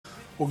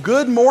Well,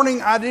 good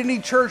morning, Identity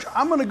Church.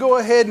 I'm going to go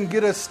ahead and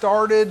get us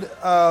started.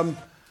 I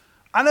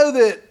know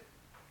that,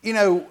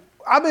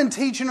 I've been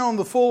teaching on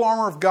the full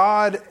armor of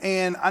God,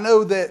 and I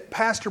know that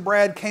Pastor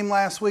Brad came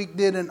last week,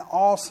 did an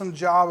awesome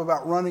job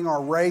about running our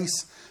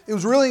race. It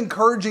was really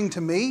encouraging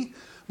to me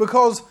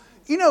because,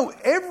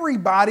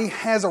 everybody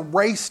has a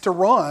race to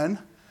run,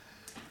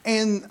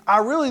 and I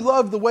really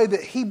love the way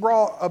that he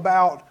brought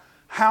about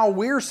how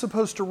we're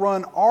supposed to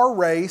run our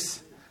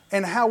race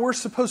and how we're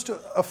supposed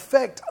to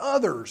affect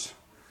others.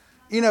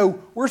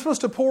 We're supposed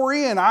to pour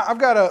in. I've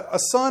got a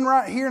son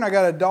right here and I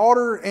got a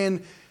daughter,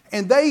 and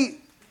they,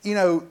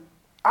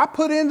 I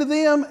put into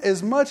them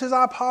as much as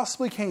I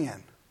possibly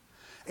can.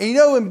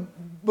 And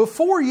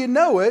before you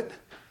know it,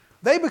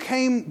 they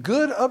became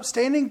good,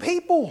 upstanding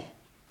people.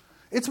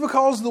 It's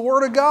because of the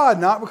Word of God,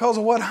 not because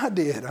of what I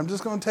did. I'm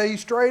just going to tell you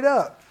straight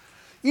up.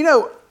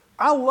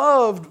 I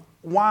loved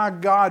why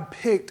God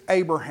picked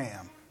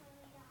Abraham.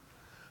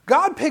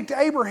 God picked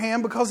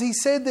Abraham because he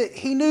said that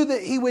he knew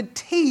that he would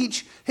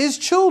teach his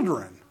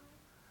children.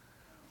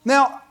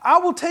 Now, I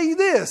will tell you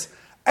this.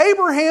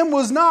 Abraham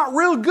was not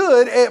real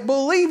good at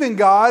believing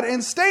God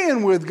and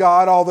staying with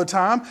God all the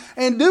time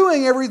and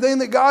doing everything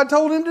that God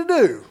told him to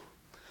do.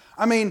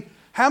 I mean,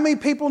 how many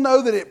people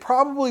know that it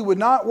probably would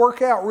not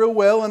work out real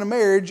well in a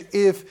marriage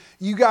if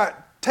you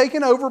got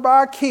taken over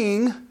by a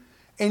king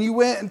and you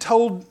went and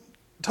told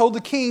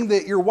the king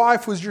that your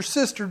wife was your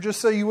sister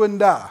just so you wouldn't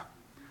die?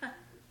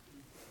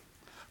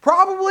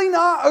 Probably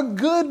not a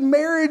good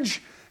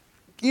marriage.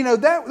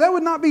 That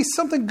would not be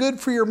something good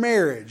for your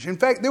marriage. In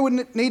fact, there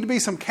would need to be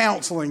some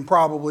counseling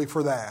probably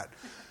for that.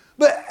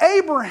 But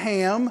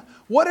Abraham,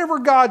 whatever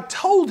God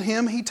told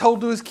him, he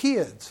told to his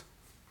kids.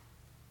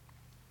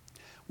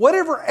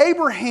 Whatever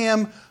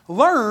Abraham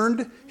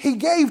learned, he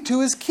gave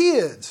to his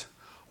kids.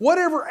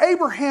 Whatever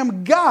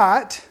Abraham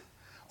got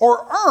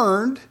or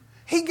earned,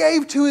 he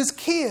gave to his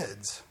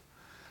kids.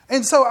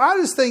 And so I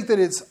just think that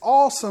it's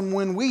awesome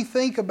when we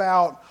think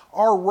about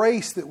our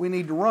race that we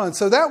need to run.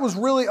 So that was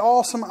really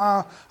awesome.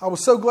 I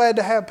was so glad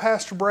to have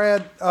Pastor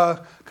Brad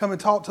come and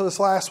talk to us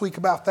last week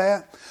about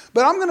that.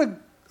 But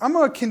I'm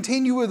going to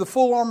continue with the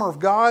full armor of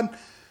God.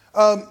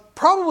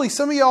 Probably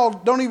some of y'all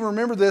don't even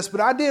remember this, but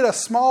I did a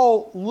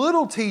small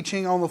little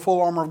teaching on the full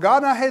armor of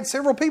God, and I had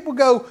several people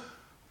go,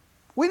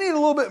 we need a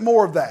little bit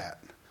more of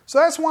that. So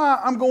that's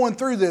why I'm going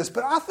through this.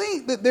 But I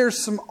think that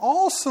there's some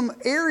awesome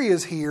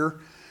areas here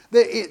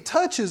that it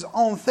touches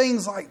on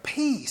things like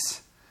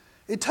peace.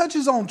 It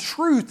touches on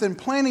truth and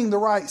planting the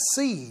right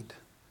seed.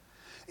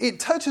 It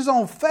touches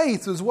on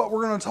faith is what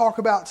we're going to talk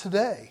about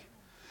today.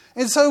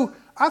 And so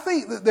I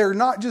think that they're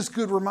not just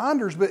good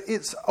reminders, but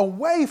it's a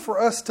way for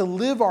us to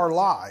live our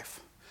life.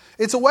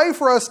 It's a way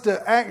for us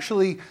to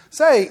actually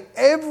say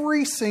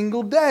every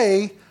single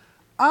day,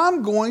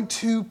 I'm going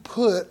to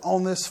put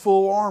on this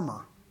full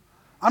armor.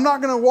 I'm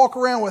not going to walk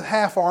around with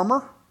half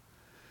armor.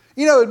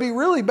 It'd be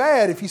really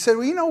bad if you said,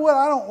 well, you know what?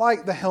 I don't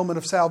like the helmet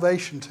of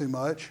salvation too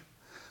much.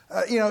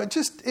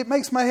 It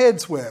makes my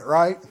head sweat,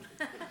 right?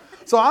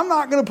 So I'm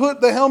not going to put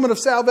the helmet of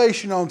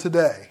salvation on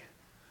today.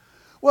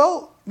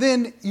 Well,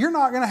 then you're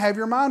not going to have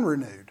your mind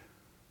renewed.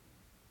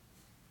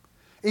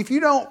 If you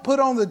don't put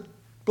on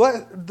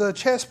the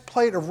chest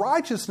plate of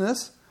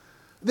righteousness,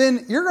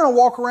 then you're going to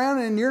walk around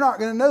and you're not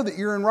going to know that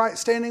you're in right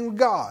standing with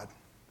God.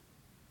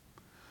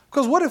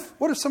 Because what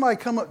if somebody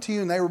come up to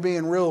you and they were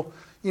being real,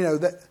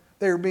 that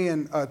they were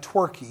being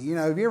twerky?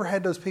 Have you ever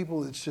had those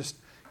people that's just,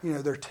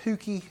 they're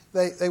toothy.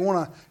 They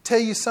want to tell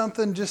you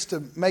something just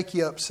to make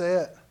you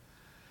upset.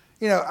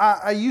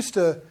 I used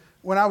to,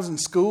 when I was in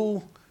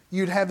school,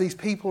 you'd have these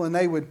people and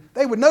they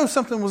would know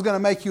something was going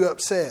to make you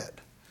upset.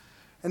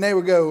 And they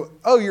would go,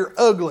 oh, you're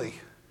ugly.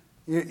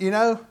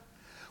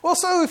 Well,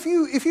 so if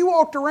you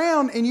walked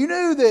around and you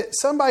knew that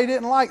somebody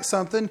didn't like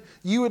something,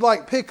 you would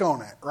pick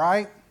on it,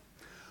 right?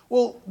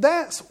 Well,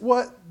 that's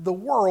what the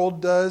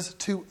world does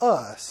to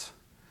us.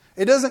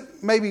 It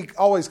doesn't maybe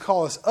always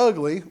call us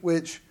ugly,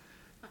 which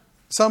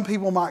some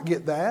people might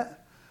get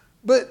that.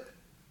 But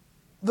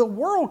the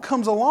world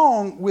comes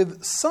along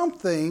with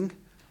something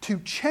to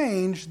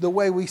change the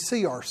way we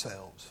see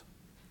ourselves.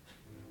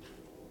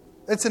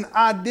 It's an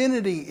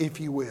identity,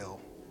 if you will.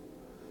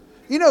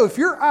 If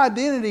your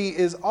identity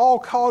is all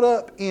caught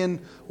up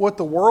in what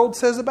the world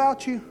says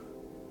about you,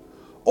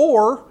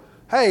 or,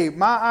 hey,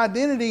 my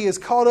identity is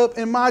caught up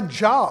in my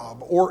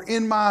job or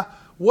in my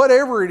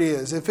whatever it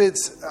is, if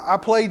it's I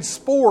played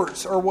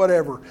sports or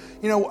whatever.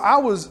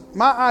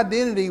 My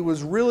identity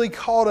was really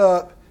caught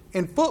up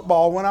in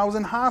football when I was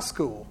in high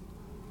school.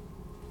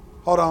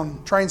 Hold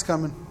on, train's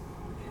coming.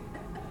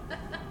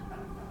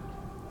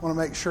 Want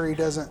to make sure he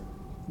doesn't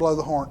blow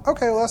the horn.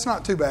 Okay, well that's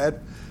not too bad.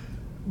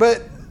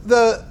 But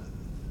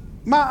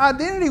my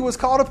identity was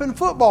caught up in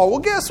football. Well,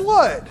 guess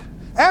what?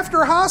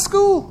 After high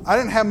school, I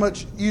didn't have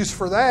much use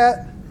for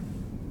that.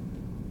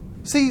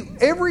 See,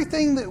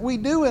 everything that we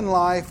do in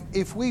life,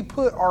 if we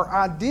put our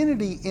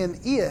identity in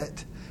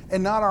it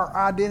and not our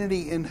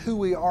identity in who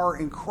we are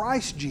in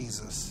Christ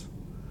Jesus,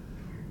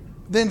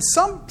 then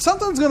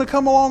something's going to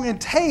come along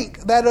and take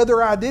that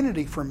other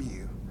identity from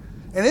you.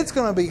 And it's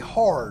going to be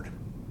hard.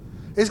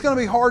 It's going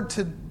to be hard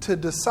to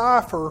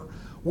decipher,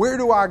 where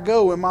do I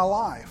go in my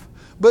life?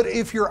 But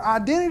if your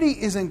identity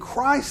is in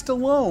Christ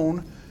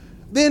alone,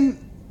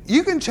 then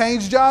you can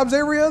change jobs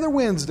every other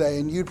Wednesday,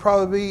 and you'd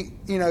probably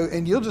be,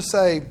 and you'll just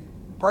say,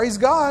 praise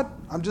God,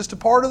 I'm just a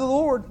part of the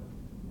Lord.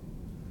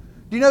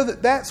 Do you know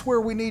that that's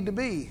where we need to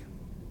be?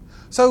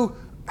 So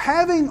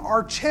having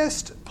our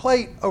chest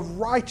plate of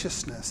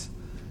righteousness,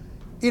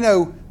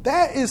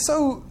 that is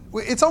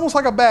it's almost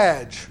like a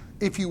badge,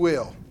 if you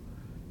will.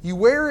 You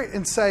wear it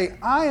and say,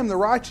 I am the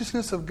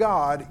righteousness of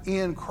God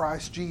in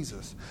Christ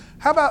Jesus.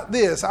 How about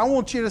this? I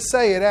want you to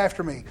say it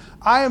after me.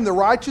 I am the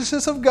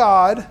righteousness of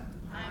God.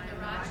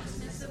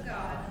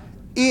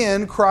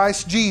 In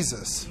Christ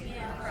Jesus.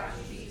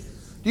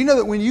 Do you know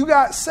that when you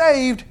got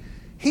saved,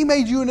 He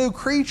made you a new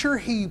creature?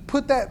 He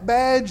put that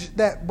badge,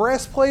 that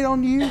breastplate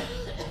on you.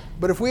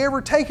 But if we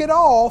ever take it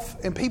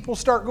off and people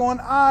start going,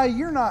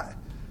 you're not,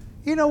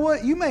 you know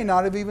what? You may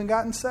not have even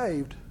gotten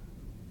saved.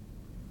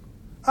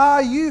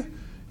 You're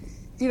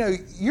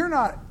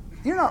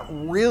not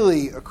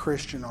really a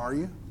Christian, are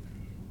you?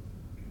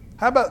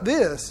 How about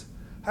this?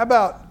 How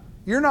about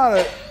you're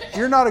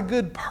not a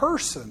good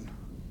person?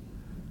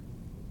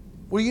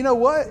 Well, you know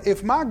what?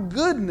 If my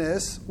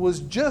goodness was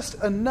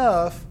just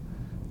enough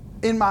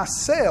in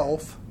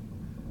myself,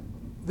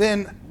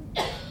 then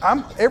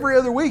every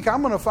other week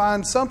I'm going to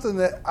find something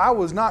that I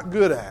was not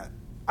good at.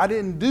 I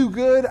didn't do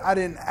good. I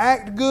didn't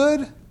act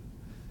good.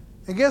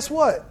 And guess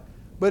what?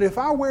 But if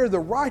I wear the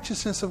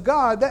righteousness of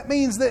God, that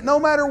means that no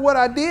matter what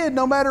I did,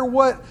 no matter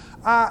what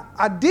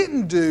I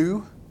didn't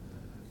do,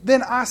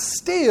 then I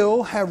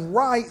still have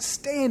right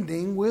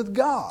standing with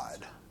God.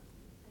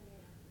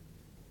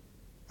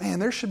 Man,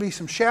 there should be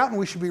some shouting.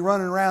 We should be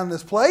running around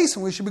this place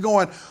and we should be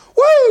going,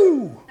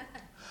 woo!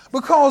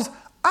 Because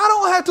I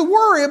don't have to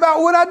worry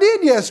about what I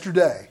did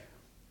yesterday.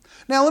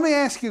 Now, let me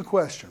ask you a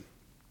question.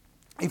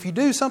 If you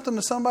do something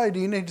to somebody,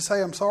 do you need to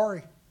say, I'm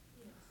sorry?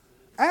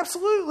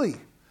 Absolutely.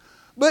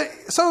 But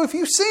so if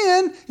you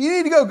sin, you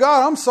need to go,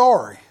 God, I'm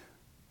sorry.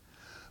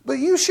 But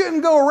you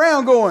shouldn't go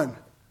around going,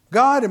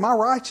 God, am I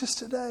righteous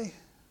today?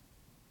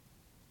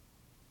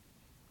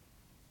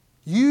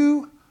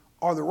 You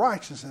are the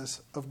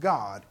righteousness of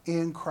God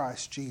in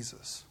Christ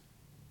Jesus.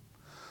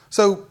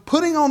 So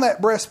putting on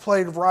that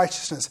breastplate of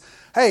righteousness.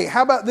 Hey,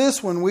 how about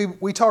this one?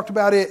 We talked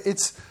about it.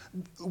 It's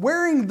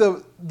wearing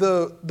the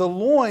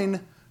loin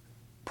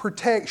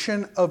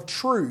protection of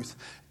truth.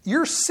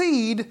 Your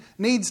seed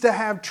needs to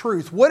have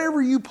truth.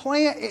 Whatever you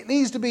plant, it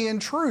needs to be in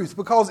truth.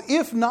 Because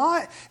if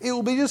not, it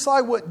will be just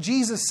like what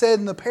Jesus said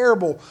in the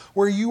parable,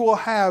 where you'll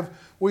have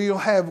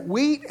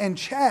wheat and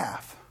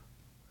chaff.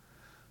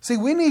 See,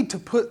 we need to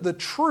put the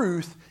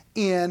truth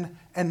in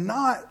and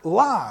not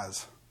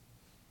lies.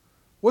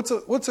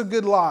 What's a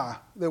good lie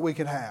that we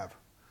could have?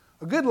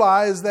 A good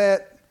lie is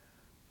that,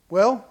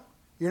 well,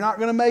 you're not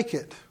going to make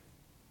it.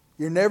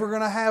 You're never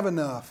going to have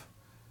enough.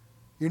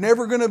 You're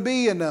never going to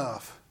be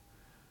enough.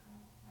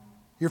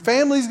 Your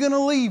family's going to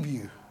leave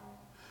you.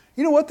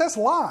 You know what? That's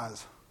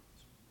lies.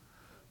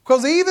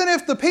 Because even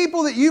if the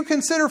people that you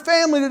consider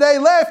family today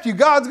left you,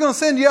 God's going to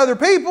send you other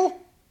people.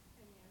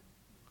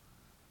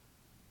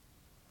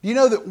 You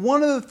know that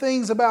one of the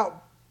things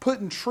about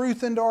putting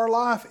truth into our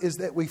life is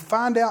that we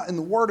find out in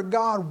the Word of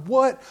God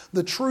what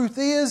the truth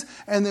is,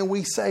 and then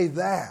we say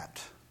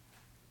that.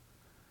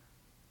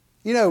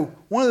 You know,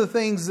 one of the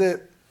things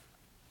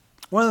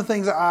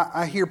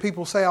I hear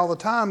people say all the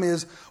time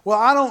is, well,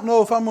 I don't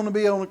know if I'm going to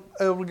be able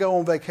to go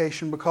on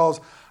vacation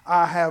because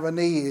I have a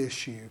knee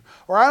issue.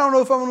 Or I don't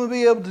know if I'm going to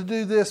be able to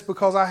do this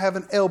because I have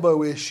an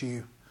elbow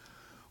issue.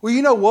 Well,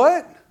 you know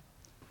what?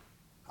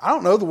 I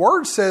don't know. The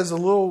Word says a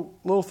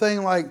little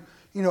thing like,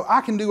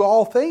 I can do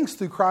all things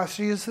through Christ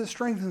Jesus that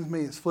strengthens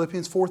me. It's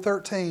Philippians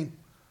 4:13.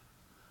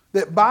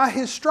 That by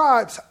His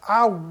stripes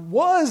I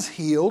was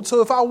healed.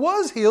 So if I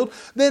was healed,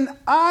 then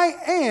I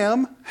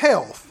am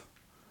health.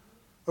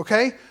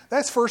 Okay?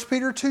 That's 1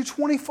 Peter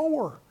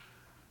 2:24.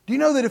 Do you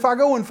know that if I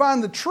go and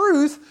find the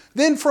truth,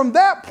 then from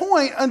that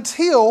point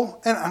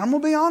until, and I'm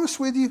going to be honest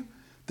with you,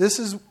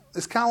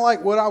 it's kind of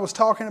like what I was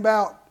talking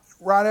about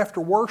right after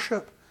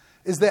worship,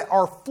 is that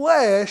our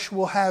flesh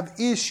will have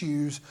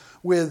issues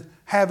with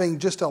having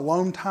just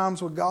alone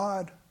times with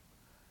God.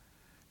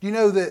 Do you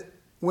know that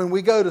when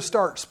we go to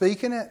start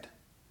speaking it,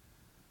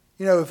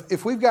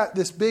 if we've got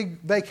this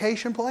big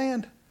vacation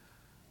planned,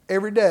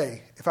 every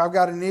day, if I've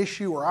got an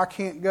issue or I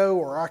can't go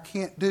or I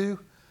can't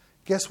do,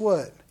 guess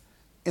what?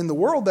 In the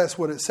world, that's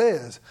what it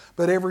says.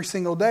 But every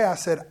single day I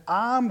said,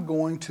 I'm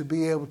going to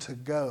be able to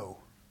go.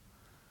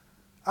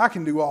 I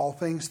can do all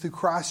things through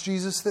Christ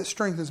Jesus that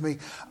strengthens me.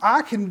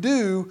 I can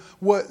do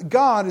what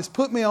God has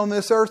put me on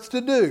this earth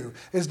to do,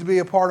 is to be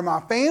a part of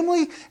my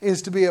family,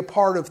 is to be a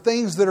part of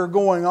things that are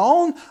going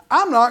on.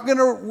 I'm not going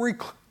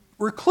to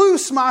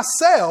recluse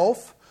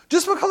myself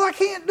just because I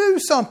can't do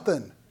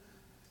something.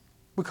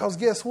 Because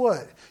guess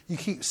what? You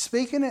keep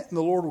speaking it and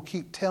the Lord will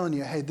keep telling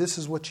you, hey, this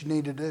is what you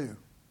need to do.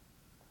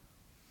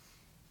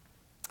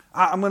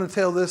 I'm going to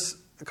tell this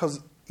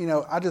because,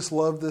 I just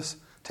love this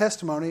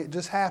testimony. It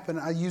just happened.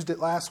 I used it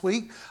last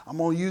week. I'm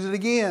going to use it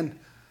again.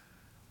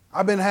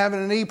 I've been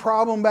having a knee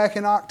problem back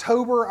in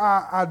October.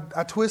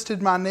 I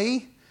twisted my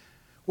knee.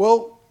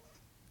 Well,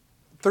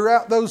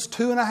 throughout those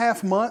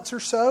 2.5 months or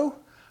so,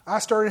 I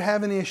started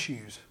having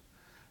issues.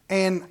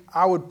 And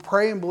I would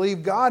pray and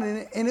believe God,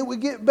 and it would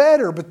get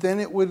better, but then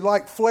it would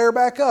like flare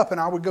back up,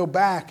 and I would go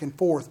back and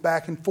forth,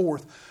 back and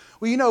forth.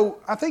 Well,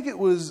 I think it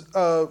was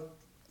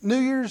New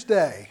Year's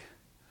Day.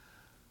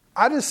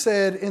 I just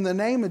said, in the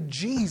name of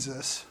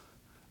Jesus,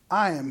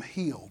 I am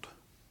healed.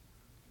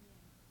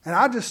 And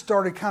I just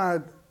started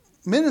kind of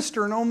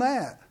ministering on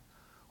that.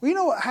 Well, you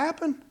know what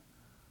happened?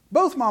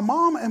 Both my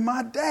mom and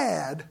my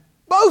dad,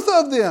 both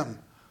of them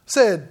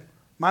said,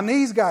 my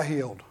knees got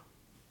healed.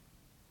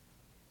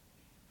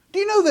 Do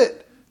you know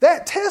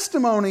that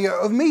testimony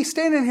of me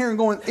standing here and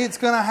going, it's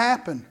going to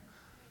happen?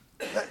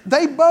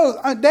 They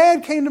both,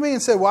 Dad came to me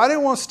and said, well, I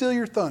didn't want to steal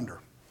your thunder.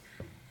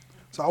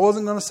 So I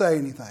wasn't going to say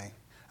anything.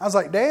 I was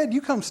like, Dad, you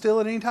come steal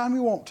it anytime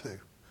you want to.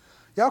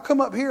 Y'all come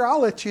up here,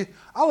 I'll let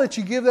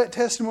you give that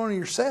testimony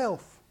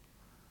yourself.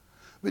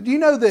 But do you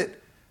know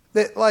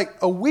that like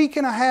a week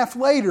and a half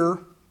later,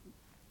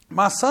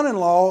 my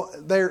son-in-law,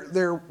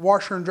 their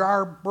washer and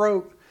dryer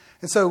broke.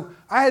 And so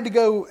I had to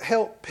go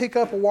help pick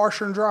up a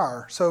washer and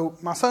dryer. So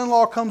my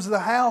son-in-law comes to the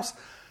house.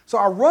 So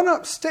I run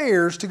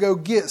upstairs to go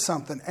get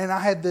something. And I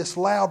had this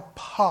loud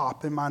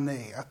pop in my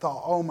knee. I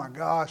thought, oh my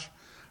gosh,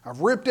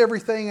 I've ripped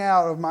everything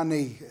out of my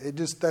knee.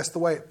 That's the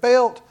way it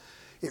felt.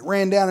 It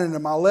ran down into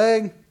my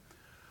leg.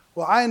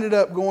 Well, I ended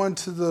up going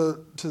to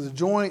the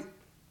joint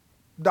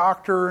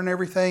doctor and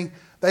everything.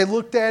 They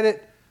looked at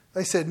it.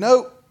 They said,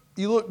 nope,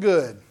 you look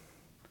good.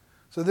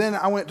 So then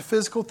I went to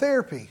physical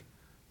therapy.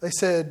 They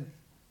said,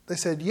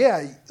 yeah,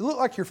 it looked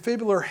like your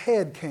fibular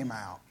head came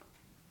out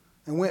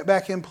and went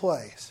back in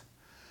place.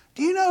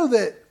 Do you know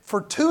that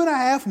for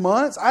 2.5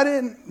 months,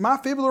 my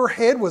fibular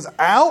head was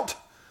out?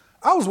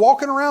 I was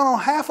walking around on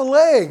half a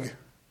leg.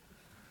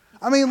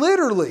 I mean,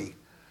 literally.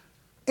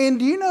 And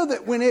do you know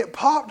that when it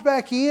popped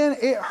back in,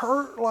 it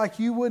hurt like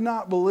you would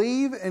not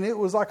believe, and it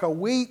was like a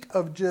week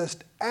of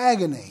just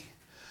agony.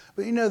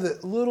 But you know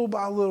that little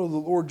by little, the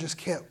Lord just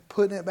kept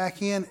putting it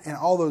back in, and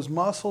all those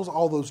muscles,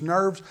 all those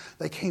nerves,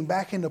 they came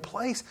back into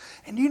place.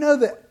 And you know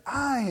that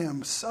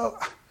I'm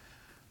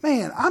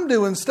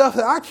doing stuff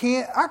that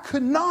I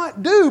could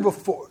not do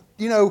before.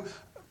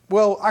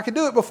 I could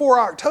do it before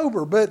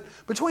October, but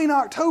between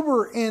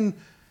October and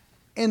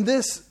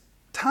this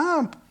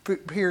time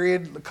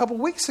period, a couple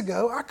weeks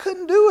ago, I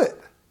couldn't do it.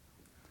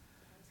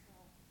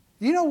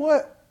 You know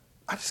what?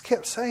 I just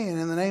kept saying,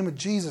 in the name of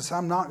Jesus,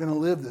 I'm not going to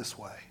live this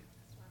way.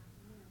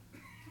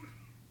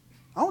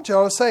 I want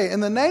y'all to say, in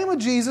the name of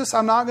Jesus,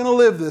 I'm not going to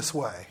live this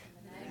way.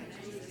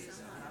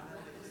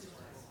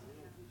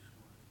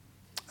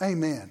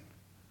 Amen.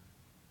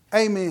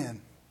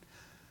 Amen.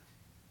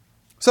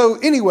 So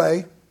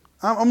anyway,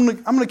 I'm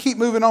going to keep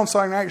moving on so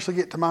I can actually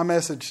get to my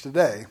message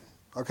today.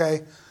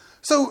 Okay?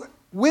 So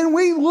when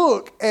we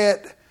look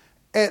at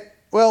and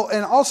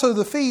also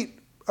the feet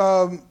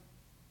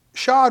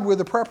shod with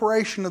the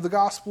preparation of the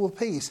gospel of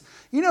peace.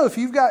 If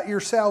you've got your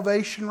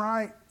salvation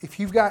right, if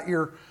you've got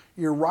your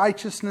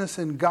righteousness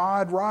in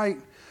God right,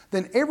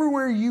 then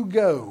everywhere you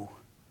go,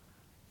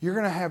 you're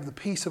going to have the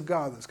peace of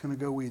God that's going to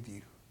go with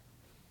you.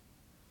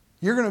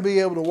 You're going to be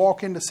able to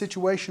walk into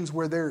situations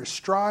where there is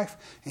strife,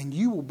 and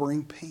you will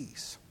bring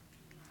peace.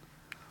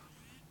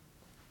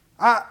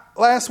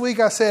 Last week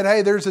I said,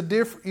 hey, there's a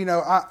different,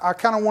 I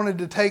kind of wanted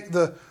to take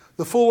the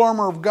full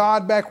armor of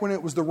God back when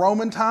it was the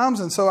Roman times.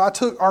 And so I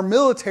took our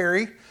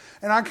military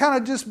and I kind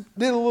of just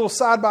did a little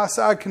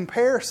side-by-side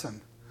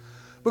comparison.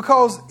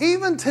 Because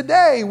even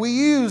today we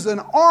use an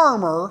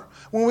armor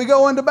when we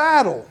go into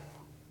battle.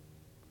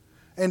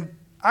 And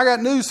I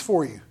got news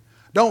for you.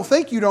 Don't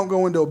think you don't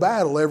go into a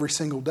battle every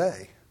single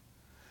day.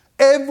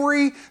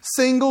 Every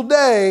single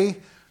day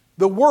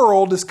the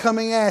world is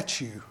coming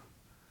at you,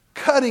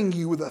 cutting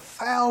you with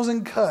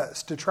 1,000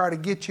 cuts to try to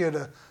get you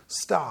to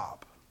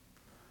stop.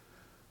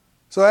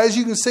 So as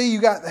you can see, you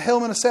got the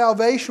helmet of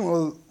salvation.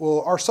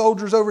 Well, our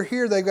soldiers over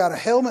here, they've got a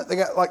helmet. They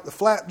got like the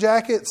flap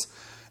jackets.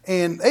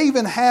 And they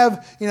even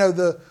have,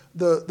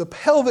 the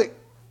pelvic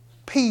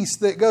piece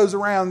that goes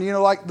around,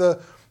 like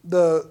the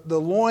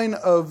loin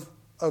of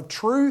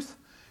truth.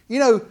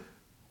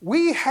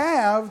 We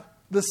have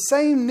the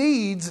same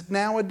needs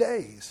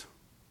nowadays.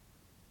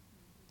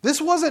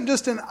 This wasn't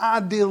just an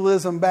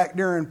idealism back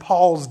during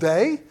Paul's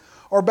day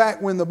or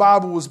back when the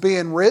Bible was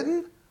being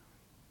written.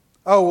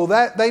 Oh,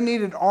 well, they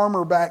needed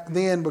armor back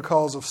then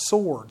because of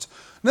swords.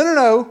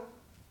 No.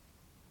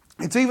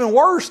 It's even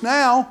worse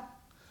now.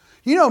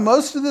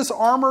 Most of this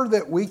armor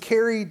that we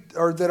carry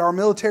or that our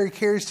military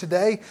carries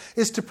today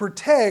is to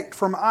protect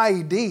from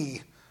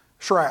IED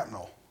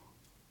shrapnel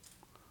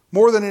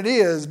more than it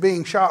is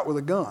being shot with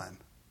a gun.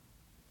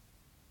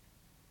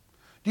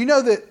 Do you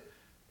know that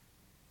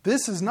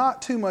this is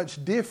not too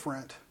much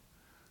different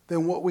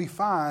than what we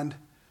find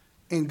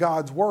in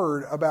God's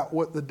Word about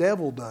what the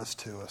devil does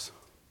to us?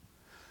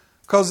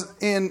 Because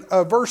in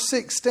verse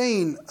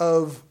 16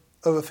 of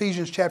of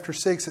Ephesians chapter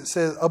 6, it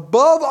says,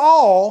 above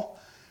all,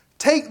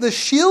 take the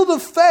shield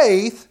of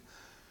faith,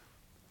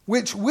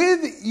 which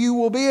with you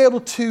will be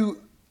able to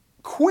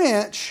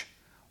quench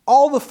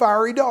all the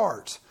fiery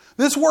darts.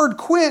 This word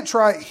quench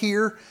right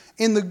here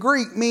in the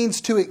Greek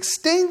means to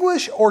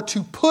extinguish or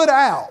to put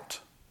out.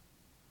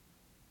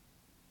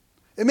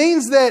 It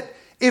means that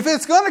if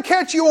it's going to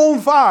catch you on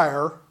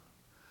fire,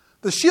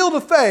 the shield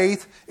of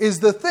faith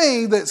is the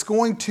thing that's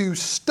going to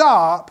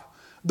stop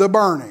the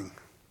burning.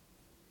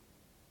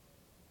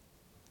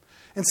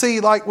 And see,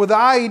 like with the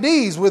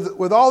IEDs,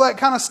 with all that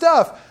kind of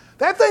stuff,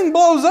 that thing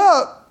blows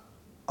up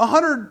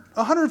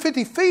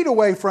 150 feet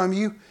away from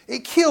you.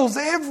 It kills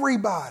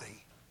everybody.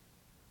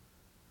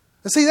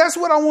 And see, that's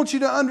what I want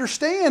you to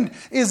understand,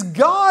 is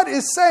God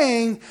is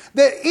saying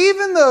that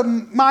even the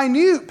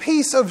minute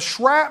piece of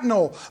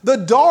shrapnel, the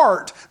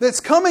dart that's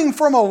coming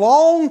from a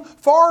long,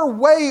 far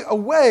way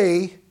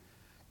away,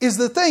 is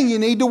the thing you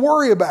need to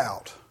worry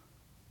about.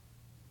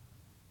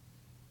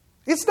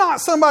 It's not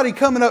somebody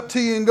coming up to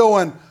you and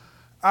going,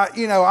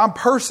 I'm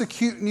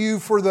persecuting you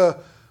for the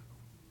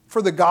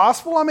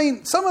gospel. I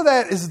mean, some of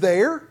that is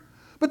there.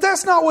 But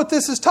that's not what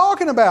this is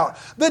talking about.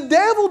 The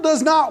devil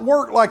does not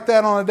work like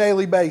that on a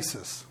daily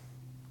basis.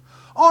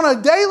 On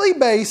a daily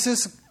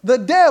basis, the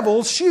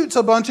devil shoots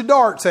a bunch of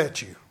darts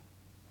at you,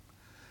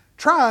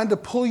 trying to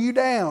pull you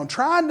down,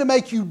 trying to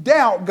make you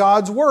doubt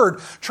God's word,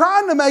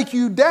 trying to make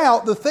you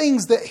doubt the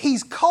things that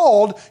he's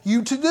called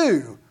you to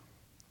do.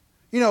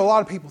 A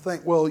lot of people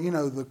think,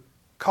 the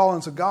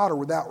callings of God are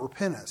without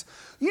repentance.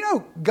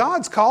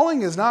 God's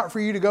calling is not for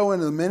you to go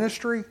into the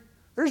ministry.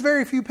 There's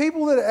very few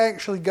people that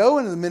actually go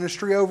into the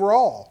ministry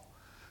overall.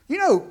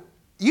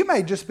 You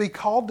may just be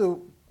called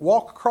to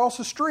walk across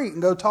the street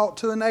and go talk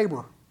to a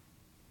neighbor.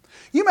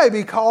 You may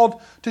be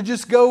called to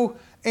just go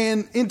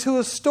into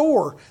a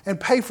store and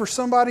pay for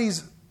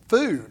somebody's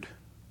food.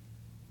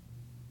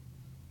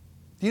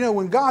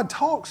 When God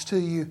talks to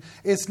you,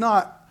 it's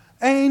not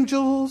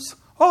angels,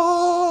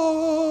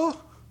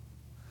 oh.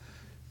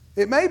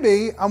 It may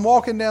be I'm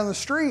walking down the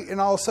street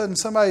and all of a sudden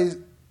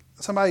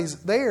somebody's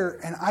there,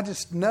 and I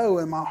just know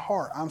in my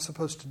heart I'm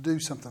supposed to do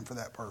something for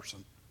that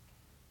person.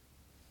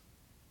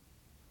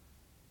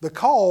 The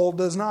call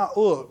does not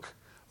look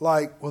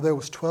like, there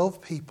was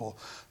 12 people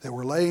that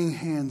were laying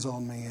hands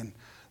on me, and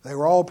they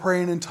were all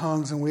praying in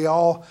tongues, and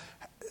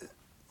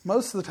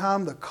most of the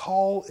time the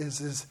call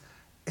is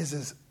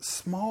as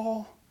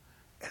small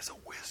as a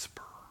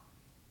whisper.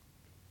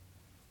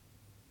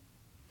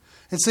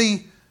 And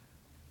see,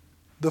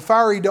 the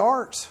fiery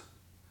darts,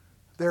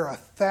 there are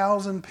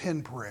 1,000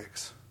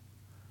 pinpricks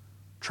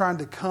trying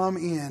to come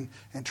in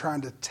and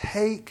trying to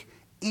take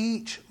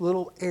each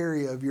little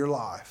area of your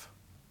life.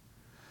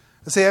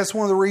 And see, that's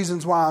one of the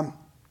reasons why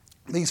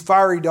these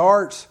fiery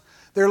darts,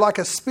 they're like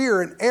a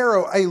spear, an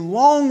arrow, a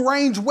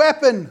long-range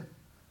weapon.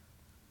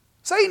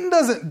 Satan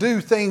doesn't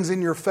do things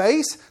in your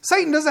face.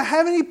 Satan doesn't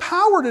have any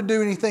power to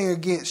do anything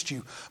against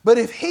you. But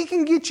if he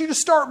can get you to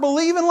start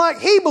believing like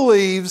he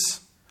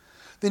believes,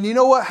 then you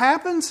know what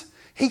happens?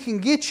 He can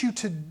get you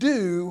to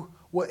do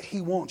what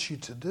he wants you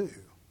to do.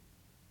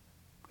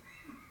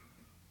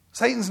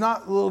 Satan's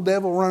not the little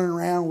devil running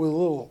around with a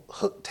little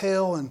hooked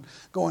tail and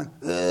going,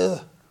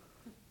 ugh.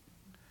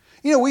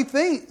 We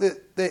think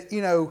that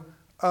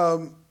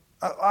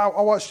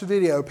I watched a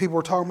video. People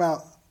were talking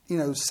about,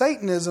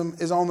 Satanism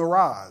is on the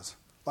rise.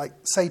 Like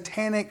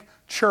satanic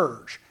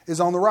church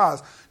is on the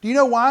rise. Do you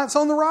know why it's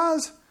on the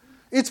rise?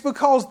 It's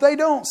because they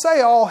don't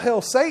say all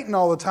hail Satan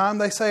all the time.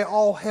 They say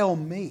all hail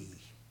me.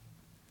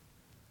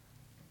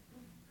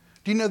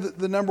 Do you know that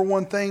the number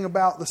one thing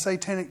about the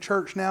satanic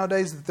church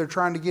nowadays that they're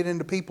trying to get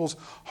into people's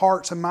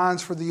hearts and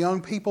minds for the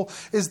young people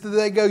is that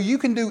they go, you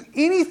can do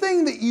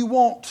anything that you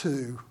want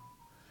to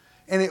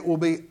and it will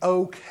be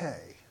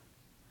okay.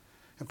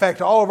 In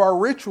fact, all of our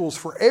rituals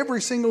for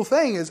every single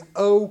thing is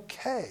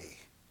okay.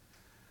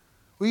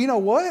 Well, you know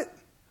what?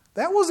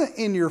 That wasn't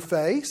in your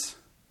face.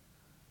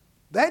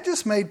 That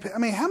just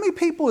how many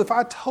people, if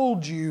I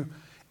told you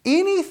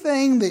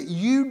anything that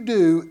you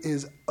do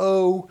is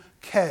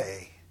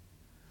okay,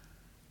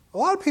 a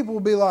lot of people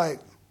will be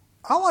like,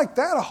 I like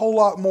that a whole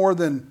lot more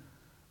than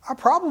I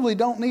probably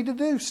don't need to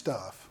do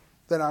stuff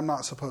that I'm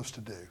not supposed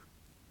to do.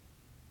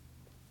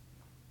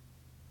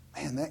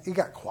 Man, it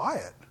got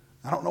quiet.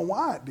 I don't know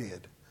why it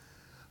did.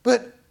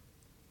 But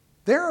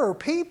there are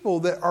people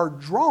that are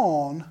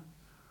drawn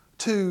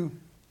to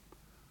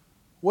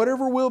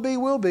whatever will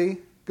be,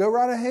 go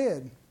right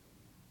ahead.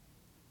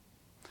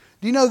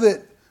 Do you know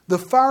that the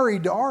fiery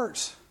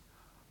darts,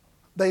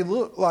 they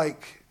look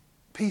like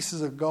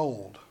pieces of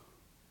gold?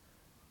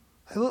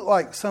 They look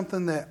like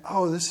something that,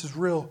 this is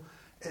real.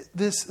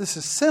 This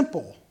is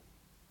simple.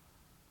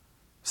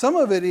 Some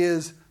of it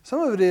is,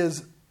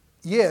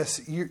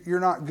 yes, you're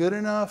not good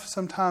enough.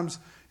 Sometimes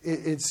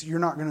it's you're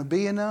not going to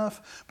be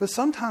enough. But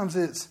sometimes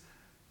it's,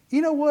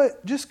 you know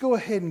what? Just go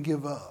ahead and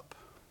give up.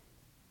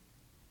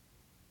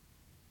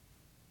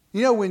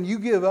 When you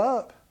give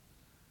up,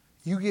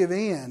 you give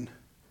in.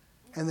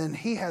 And then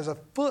he has a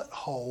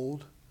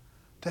foothold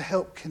to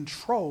help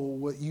control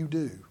what you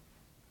do.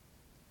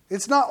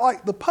 It's not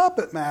like the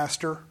puppet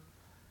master.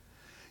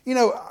 You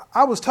know,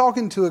 I was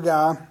talking to a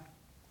guy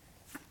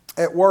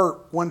at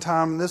work one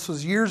time, and this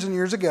was years and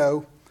years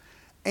ago,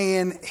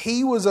 and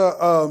he was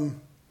a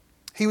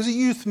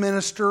youth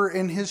minister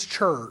in his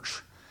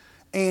church,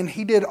 and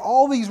he did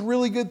all these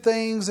really good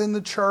things in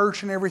the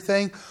church and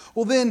everything.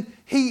 Well, then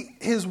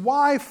his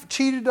wife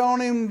cheated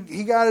on him.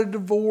 He got a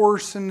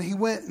divorce, and he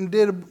went and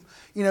did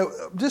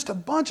just a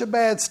bunch of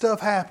bad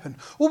stuff happened.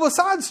 Well,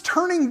 besides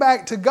turning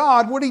back to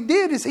God, what he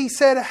did is he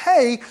said,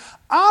 hey,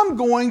 I'm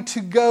going to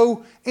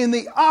go in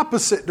the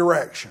opposite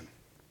direction.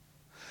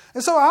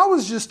 And so I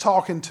was just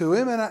talking to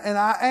him, and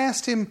I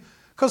asked him,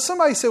 because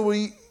somebody said,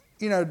 well,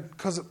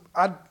 because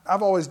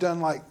I've always done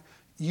like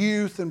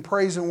youth and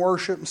praise and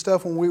worship and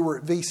stuff when we were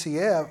at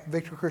VCF,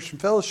 Victory Christian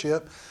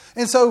Fellowship.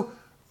 And so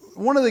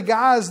one of the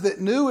guys that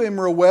knew him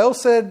real well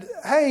said,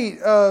 hey,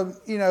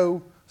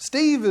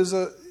 Steve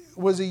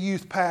was a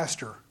youth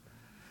pastor.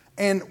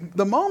 And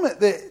the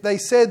moment that they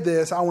said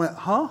this, I went,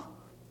 huh?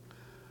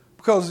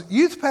 Because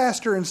youth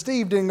pastor and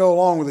Steve didn't go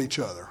along with each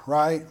other,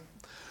 right?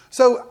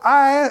 So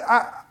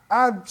I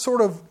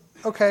sort of,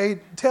 okay,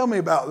 tell me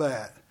about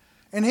that.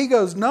 And he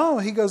goes, no.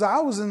 He goes,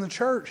 I was in the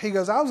church. He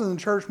goes, I was in the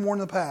church more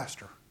than the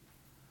pastor.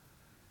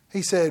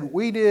 He said,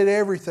 we did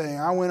everything.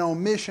 I went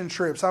on mission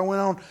trips.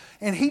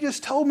 And he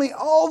just told me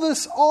all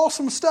this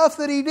awesome stuff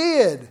that he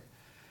did.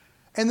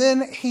 And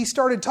then he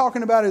started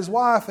talking about his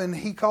wife, and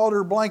he called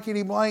her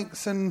blankety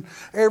blanks and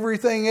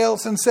everything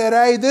else, and said,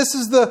 hey, this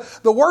is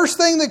the worst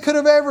thing that could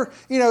have ever,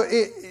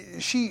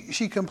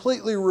 she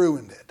completely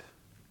ruined it.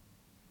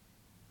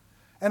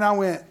 And I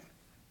went,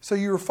 so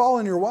you were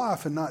following your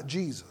wife and not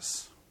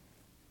Jesus.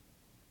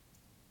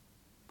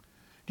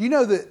 Do you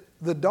know that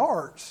the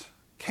darts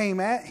came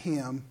at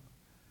him,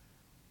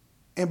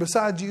 and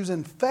besides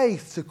using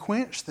faith to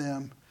quench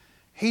them,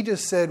 he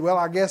just said, well,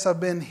 I guess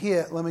I've been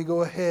hit. Let me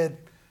go ahead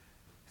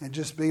and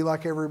just be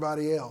like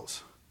everybody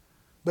else.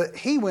 But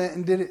he went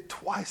and did it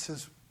twice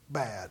as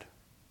bad.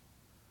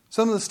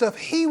 Some of the stuff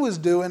he was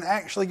doing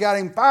actually got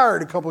him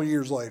fired a couple of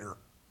years later.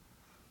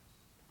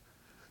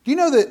 Do you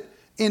know that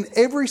in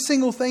every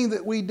single thing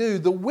that we do,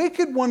 the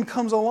wicked one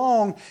comes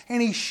along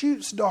and he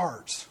shoots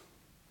darts?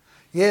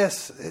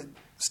 Yes,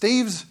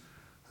 Steve's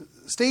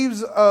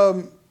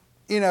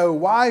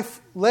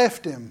wife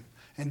left him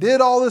and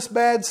did all this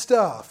bad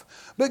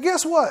stuff. But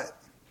guess what?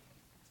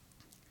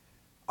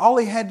 All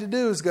he had to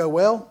do is go,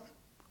 well,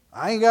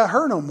 I ain't got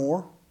her no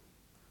more,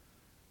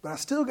 but I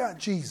still got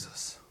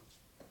Jesus.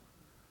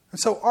 And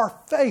so our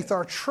faith,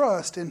 our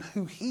trust in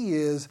who he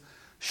is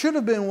should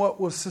have been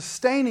what was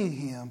sustaining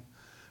him.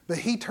 But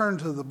he turned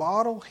to the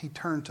bottle. He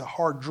turned to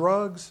hard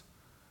drugs.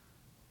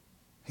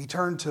 He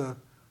turned to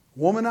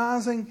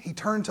womanizing. He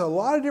turned to a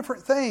lot of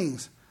different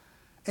things.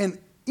 And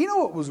you know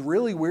what was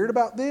really weird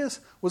about this?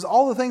 Was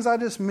all the things I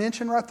just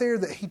mentioned right there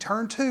that he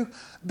turned to,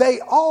 they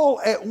all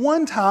at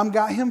one time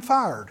got him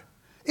fired.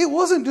 It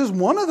wasn't just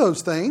one of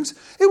those things.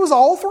 It was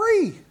all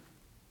three.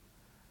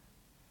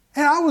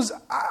 And I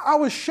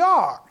was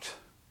shocked.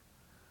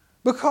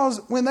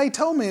 Because when they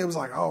told me, it was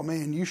like, oh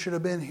man, you should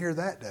have been here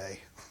that day.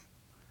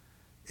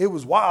 It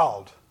was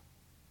wild.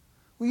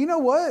 Well, you know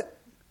what?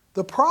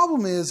 The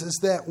problem is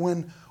that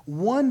when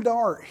one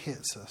dart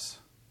hits us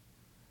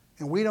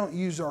and we don't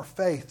use our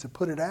faith to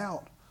put it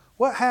out,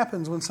 what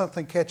happens when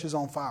something catches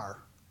on fire?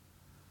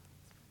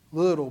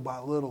 Little by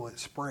little it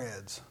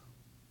spreads.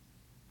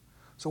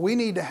 So we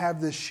need to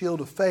have this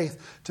shield of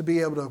faith to be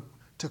able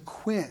to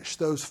quench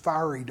those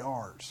fiery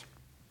darts.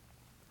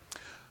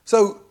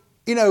 So,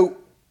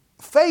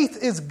 faith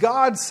is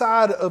God's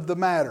side of the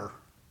matter.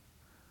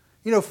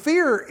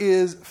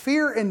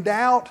 Fear and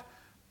doubt.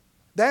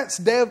 That's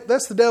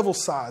the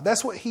devil's side.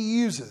 That's what he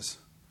uses.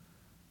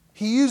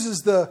 He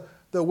uses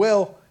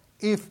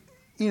if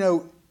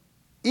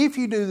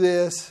you do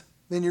this,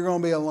 then you're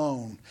going to be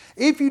alone.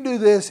 If you do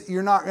this,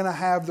 you're not going to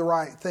have the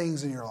right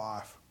things in your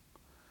life.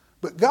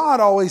 But God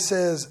always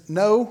says,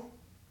 no,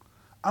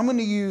 I'm going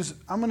to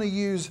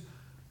use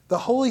the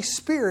Holy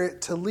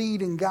Spirit to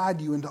lead and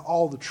guide you into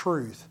all the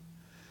truth.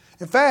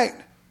 In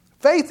fact,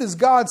 faith is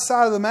God's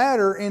side of the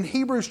matter. In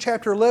Hebrews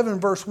chapter 11,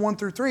 verse 1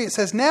 through 3, it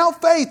says, now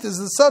faith is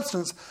the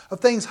substance of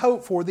things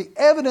hoped for, the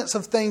evidence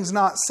of things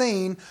not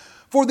seen.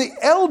 For the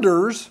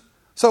elders,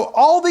 so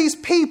all these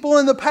people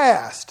in the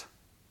past,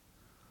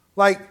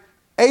 like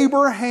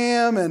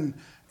Abraham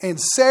and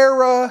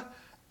Sarah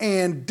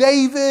and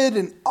David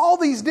and all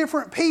these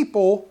different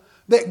people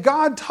that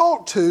God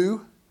talked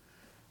to,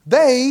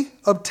 they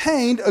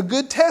obtained a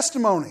good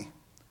testimony.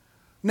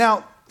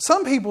 Now,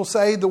 some people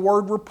say the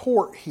word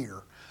report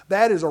here.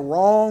 That is a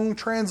wrong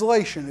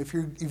translation if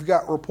you've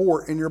got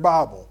report in your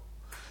Bible.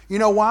 You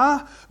know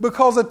why?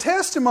 Because a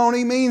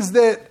testimony means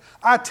that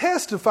I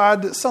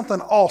testified that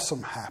something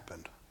awesome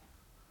happened.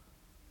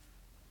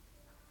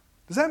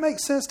 Does that make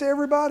sense to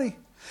everybody?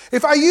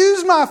 If I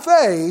use my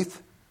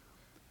faith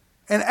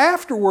and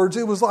afterwards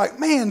it was like,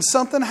 man,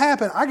 something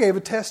happened. I gave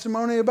a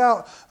testimony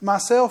about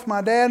myself,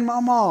 my dad, and my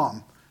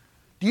mom.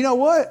 Do you know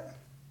what?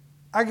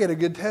 I get a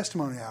good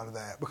testimony out of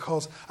that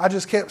because I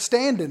just kept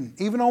standing.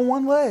 Even on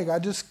one leg, I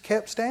just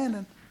kept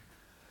standing.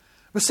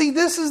 But see,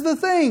 this is the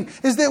thing,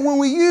 is that when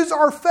we use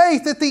our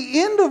faith, at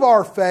the end of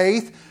our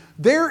faith,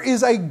 there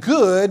is a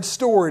good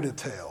story to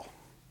tell.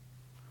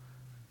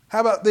 How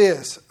about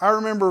this? I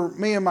remember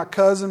me and my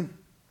cousin,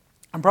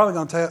 I'm probably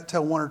going to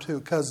tell one or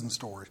two cousin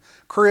stories.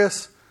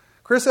 Chris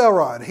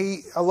Elrod,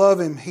 I love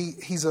him. He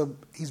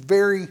was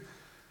very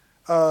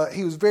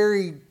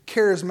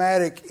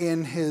charismatic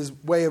in his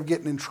way of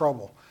getting in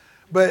trouble.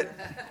 But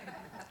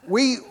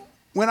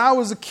when I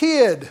was a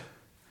kid,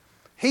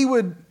 we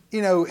would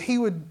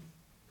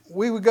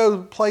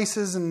go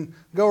places and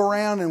go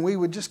around and we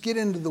would just get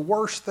into the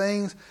worst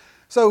things.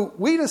 So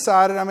we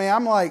decided,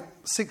 I'm like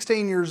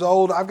 16 years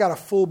old. I've got a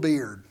full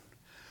beard.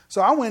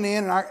 So I went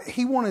in and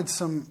he wanted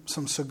some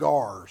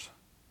cigars.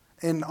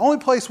 And the only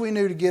place we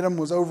knew to get them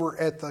was over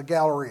at the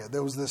Galleria.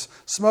 There was this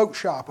smoke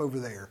shop over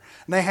there.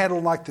 And they had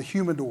like the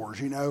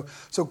humidors,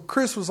 So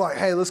Chris was like,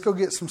 hey, let's go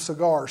get some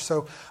cigars.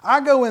 So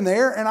I go in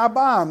there and I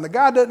buy them. The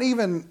guy doesn't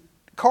even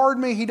card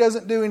me. He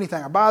doesn't do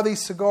anything. I buy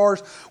these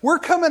cigars. We're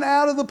coming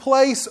out of the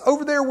place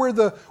over there where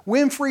the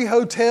Winfrey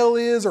Hotel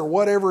is or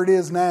whatever it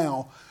is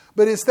now.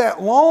 But it's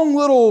that long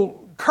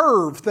little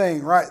curve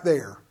thing right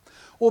there.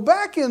 Well,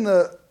 back in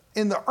the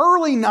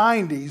early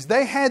 90s,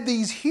 they had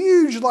these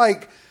huge,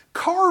 like,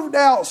 carved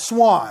out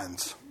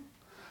swans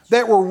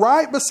that were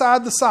right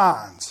beside the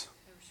signs.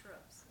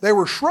 They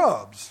were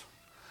shrubs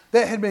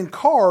that had been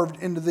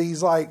carved into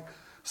these, like,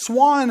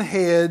 swan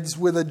heads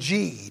with a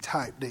G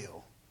type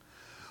deal.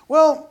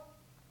 Well,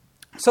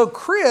 so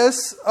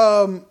Chris,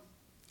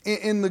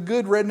 in the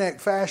good redneck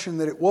fashion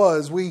that it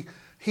was,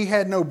 he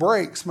had no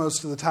brakes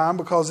most of the time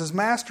because his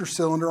master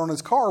cylinder on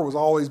his car was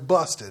always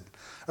busted.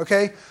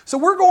 Okay, so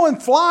we're going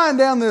flying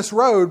down this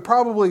road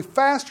probably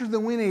faster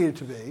than we needed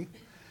to be.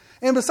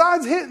 And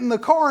besides hitting the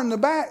car in the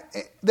back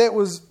that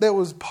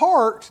was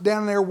parked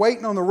down there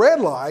waiting on the red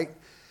light,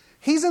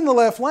 he's in the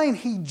left lane.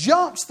 He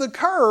jumps the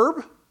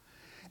curb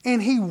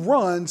and he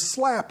runs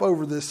slap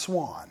over this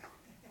swan.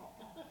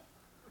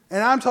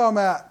 And I'm talking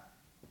about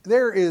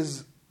there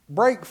is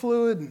brake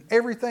fluid and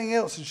everything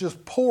else is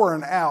just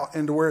pouring out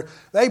into where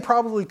they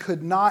probably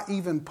could not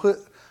even put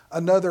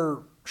another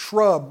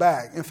shrub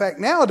back. In fact,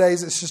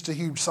 nowadays it's just a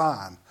huge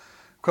sign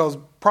because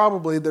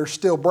probably there's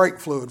still brake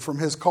fluid from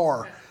his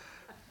car.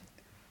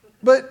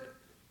 But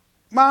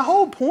my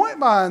whole point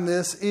behind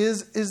this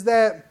is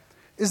that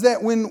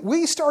when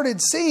we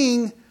started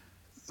seeing,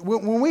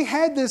 when we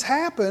had this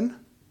happen,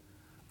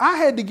 I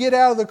had to get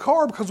out of the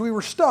car because we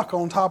were stuck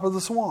on top of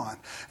the swan.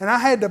 And I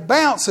had to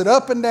bounce it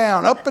up and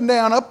down, up and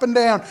down, up and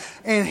down.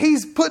 And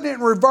he's putting it in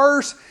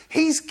reverse.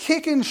 He's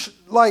kicking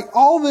like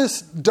all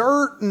this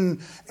dirt and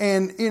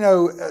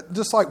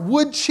just like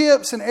wood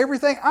chips and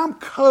everything. I'm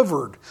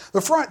covered.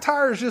 The front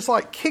tire is just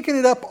like kicking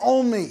it up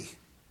on me.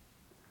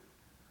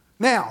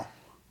 Now,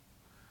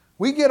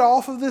 we get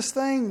off of this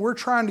thing. We're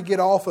trying to get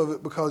off of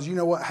it because you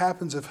know what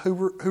happens if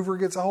Hoover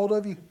gets a hold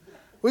of you?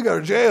 We go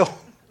to jail.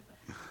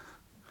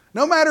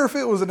 No matter if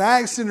it was an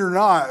accident or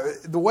not,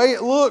 the way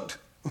it looked,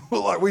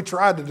 like we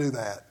tried to do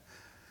that.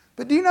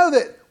 But do you know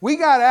that we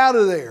got out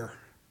of there,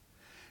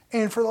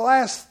 and for the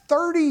last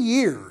 30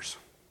 years,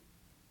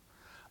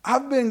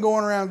 I've been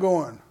going around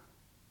going,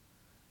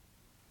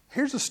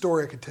 here's a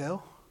story I could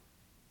tell.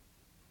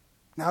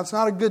 Now, it's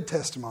not a good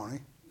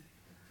testimony,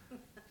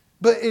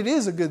 but it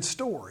is a good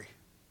story.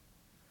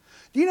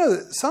 Do you know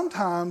that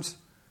sometimes,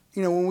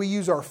 when we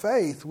use our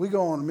faith, we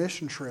go on a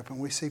mission trip and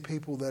we see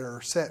people that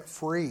are set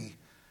free,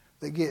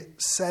 that get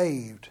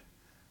saved,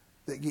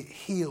 that get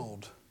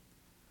healed.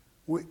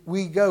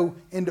 We go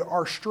into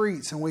our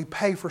streets and we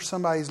pay for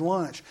somebody's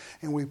lunch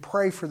and we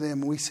pray for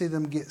them and we see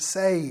them get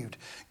saved,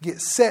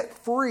 get set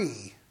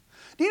free.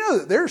 Do you know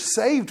that there's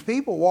saved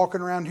people walking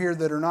around here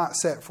that are not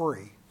set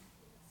free?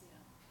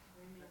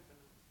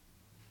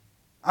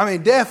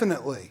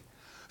 Definitely.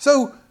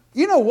 So,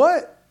 you know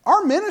what?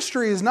 Our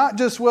ministry is not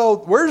just,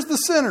 where's the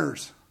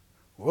sinners?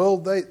 Well,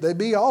 they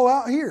be all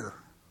out here.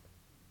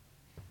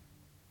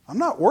 I'm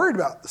not worried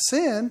about the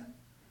sin.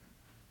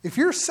 If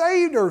you're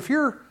saved or if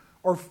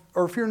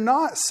you're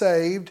not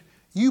saved,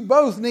 you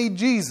both need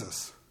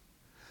Jesus.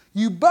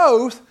 You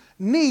both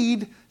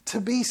need to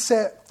be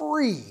set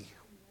free.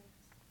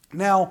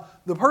 Now,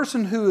 the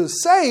person who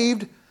is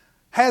saved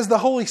has the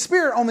Holy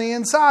Spirit on the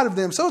inside of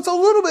them, so it's a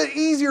little bit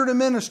easier to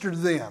minister to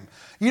them.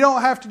 You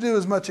don't have to do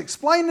as much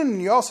explaining,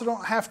 and you also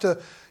don't have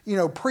to,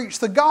 preach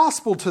the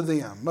gospel to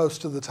them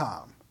most of the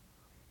time.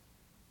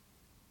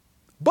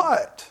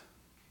 But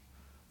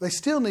they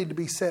still need to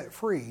be set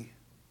free.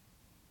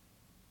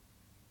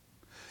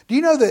 Do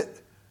you know that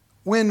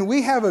when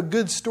we have a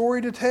good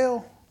story to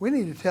tell, we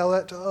need to tell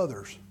that to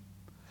others?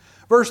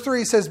 Verse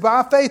 3 says,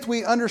 by faith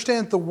we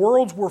understand that the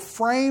worlds were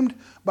framed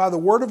by the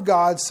word of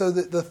God, so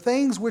that the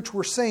things which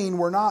were seen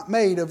were not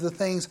made of the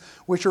things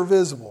which are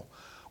visible.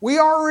 We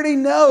already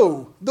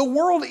know, the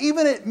world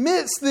even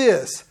admits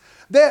this,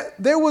 that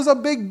there was a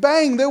big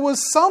bang. There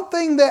was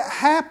something that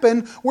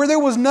happened where there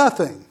was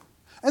nothing.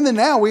 And then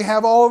now we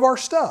have all of our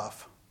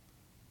stuff.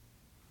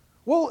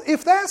 Well,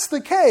 if that's the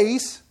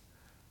case,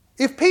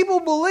 if people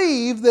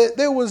believe that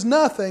there was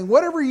nothing,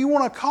 whatever you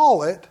want to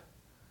call it,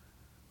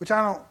 which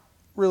I don't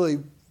really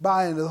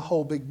buy into the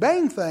whole Big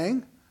Bang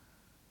thing,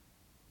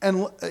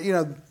 and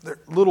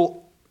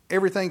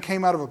everything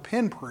came out of a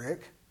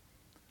pinprick,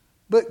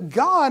 but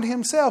God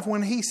himself,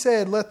 when he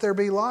said, let there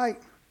be light,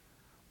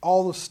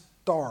 all the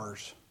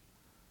stars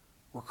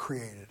were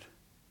created.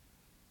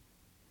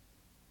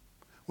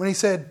 When he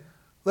said,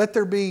 let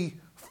there be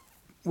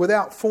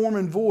without form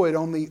and void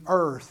on the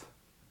earth,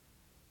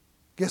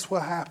 guess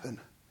what happened?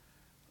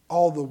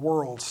 All the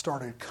world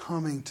started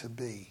coming to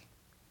be.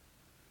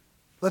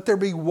 Let there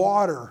be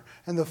water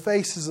and the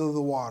faces of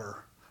the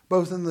water,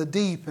 both in the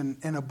deep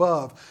and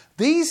above.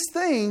 These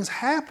things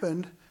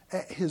happened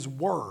at his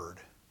word.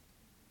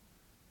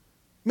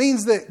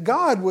 Means that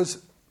God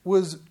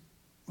was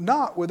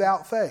not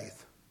without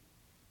faith.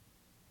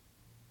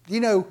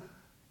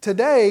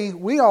 Today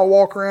we all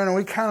walk around and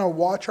we kind of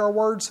watch our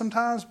words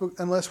sometimes, but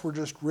unless we're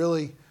just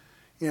really,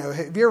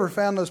 have you ever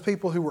found those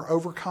people who were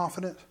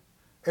overconfident?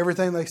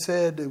 Everything they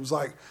said, it was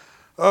like,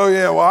 oh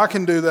yeah, well I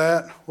can do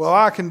that. Well,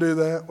 I can do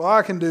that. Well,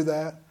 I can do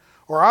that.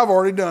 Or I've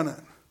already done it.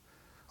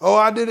 Oh,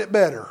 I did it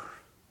better.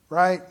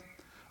 Right?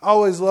 I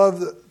always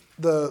love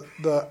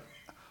the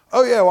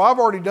oh yeah, well I've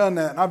already done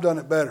that and I've done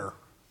it better.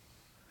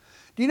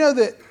 Do you know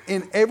that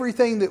in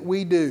everything that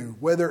we do,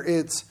 whether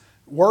it's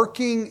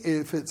working,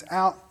 if it's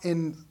out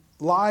in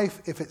life,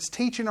 if it's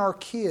teaching our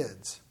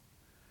kids.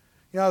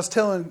 I was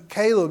telling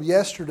Caleb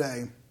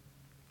yesterday,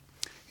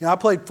 I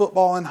played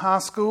football in high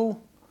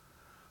school.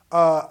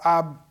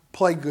 I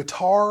played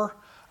guitar.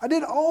 I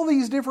did all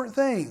these different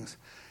things.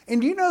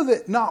 And do you know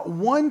that not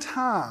one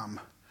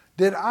time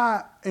did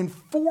I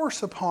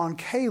enforce upon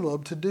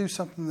Caleb to do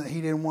something that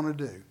he didn't want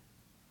to do?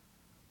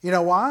 You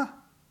know why?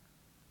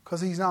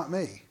 Because he's not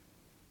me.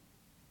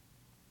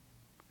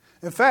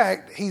 In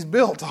fact, he's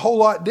built a whole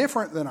lot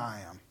different than I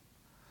am.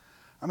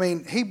 I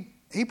mean,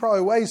 he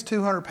probably weighs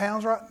 200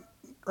 pounds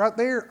right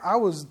there. I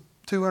was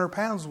 200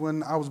 pounds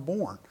when I was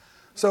born.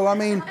 So, I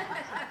mean,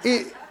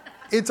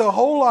 it's a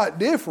whole lot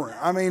different.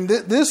 I mean,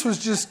 this was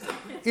just,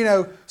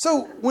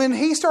 So when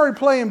he started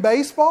playing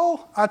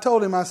baseball, I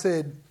told him, I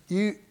said,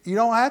 you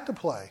don't have to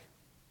play.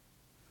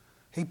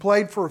 He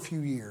played for a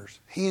few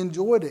years. He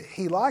enjoyed it.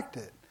 He liked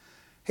it.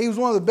 He was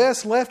one of the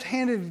best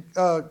left-handed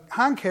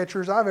hind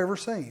catchers I've ever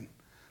seen.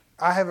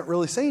 I haven't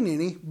really seen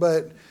any,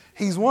 but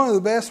he's one of the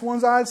best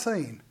ones I'd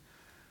seen.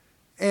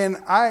 And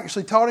I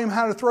actually taught him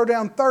how to throw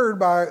down third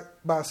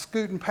by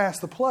scooting past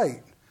the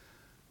plate.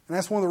 And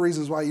that's one of the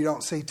reasons why you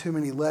don't see too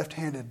many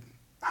left-handed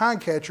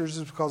hind catchers,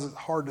 is because it's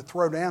hard to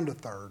throw down to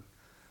third,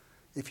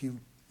 if you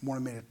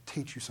wanted me to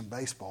teach you some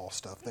baseball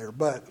stuff there.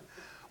 But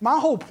my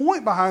whole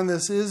point behind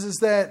this is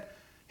that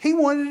he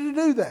wanted to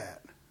do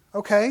that.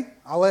 Okay,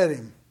 I'll let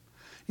him.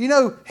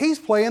 He's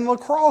playing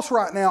lacrosse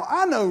right now.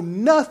 I know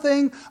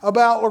nothing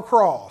about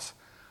lacrosse.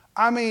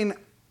 I mean,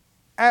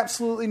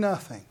 absolutely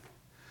nothing.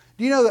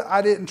 Do you know that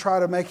I didn't try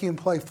to make him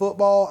play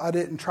football? I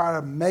didn't try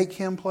to make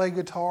him play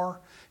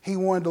guitar. He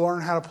wanted to learn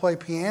how to play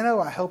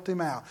piano. I helped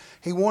him out.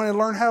 He wanted to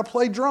learn how to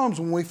play drums.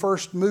 When we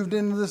first moved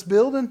into this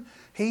building,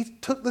 he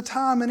took the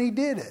time and he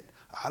did it.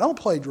 I don't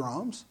play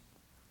drums.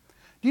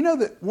 Do you know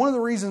that one of the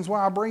reasons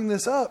why I bring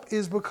this up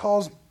is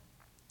because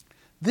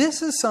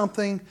this is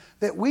something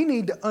that we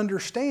need to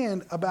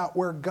understand about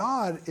where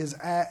God is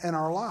at in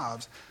our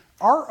lives.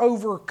 Our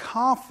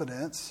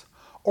overconfidence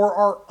or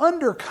our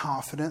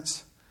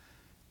underconfidence,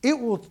 it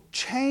will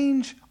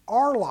change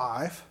our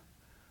life,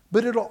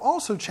 but it'll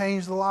also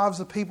change the lives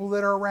of people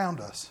that are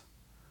around us.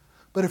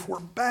 But if we're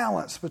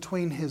balanced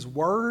between His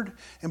Word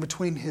and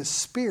between His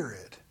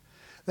Spirit,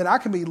 then I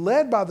can be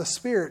led by the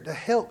Spirit to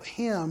help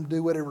Him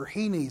do whatever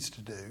He needs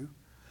to do.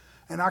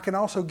 And I can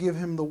also give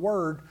Him the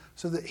Word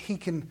so that He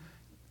can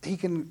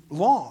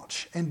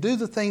launch and do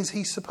the things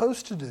He's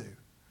supposed to do.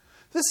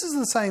 This is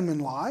the same in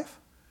life.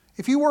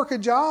 If you work a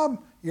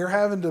job, you're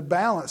having to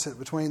balance it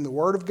between the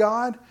Word of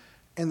God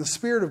and the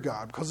Spirit of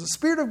God, because the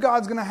Spirit of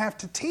God's going to have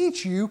to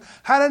teach you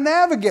how to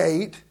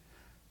navigate,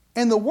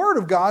 and the Word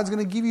of God's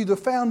going to give you the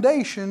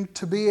foundation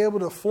to be able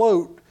to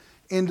float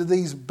into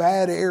these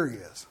bad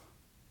areas.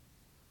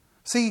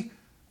 See,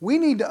 we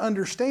need to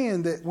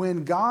understand that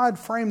when God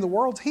framed the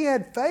world, He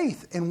had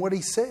faith in what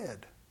He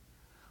said.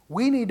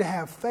 We need to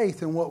have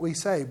faith in what we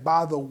say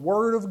by the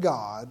Word of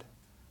God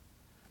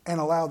and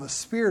allow the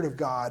Spirit of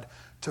God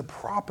to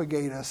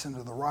propagate us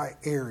into the right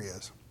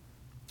areas.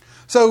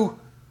 So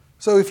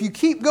if you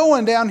keep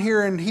going down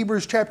here in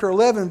Hebrews chapter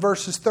 11,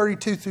 verses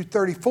 32 through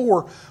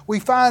 34, we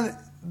find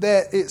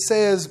that it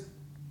says,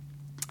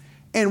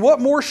 "And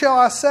what more shall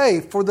I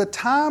say? For the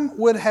time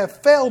would have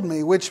failed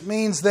me," which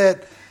means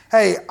that,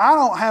 hey, I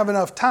don't have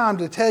enough time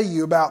to tell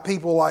you about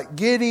people like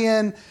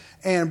Gideon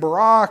and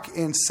Barak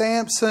and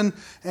Samson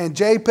and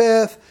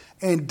Japheth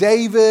and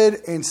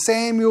David and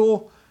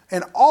Samuel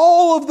and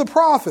all of the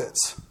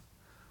prophets.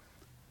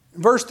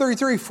 Verse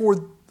 33,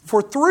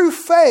 for through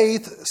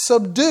faith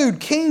subdued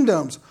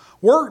kingdoms,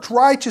 worked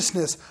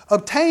righteousness,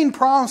 obtained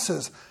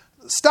promises,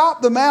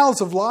 stopped the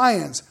mouths of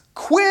lions,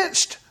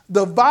 quenched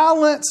the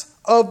violence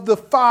of the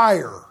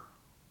fire.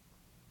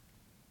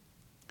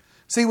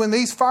 See, when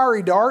these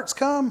fiery darts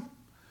come,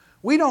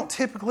 we don't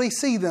typically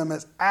see them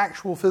as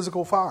actual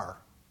physical fire.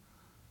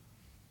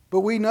 But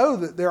we know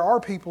that there are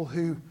people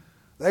who,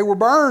 they were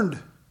burned.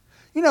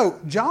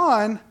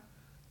 John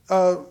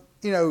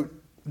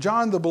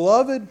the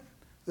Beloved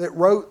that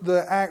wrote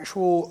the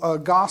actual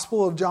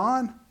Gospel of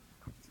John,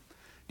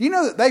 do you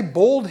know that they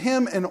boiled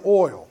him in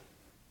oil?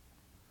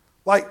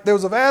 Like there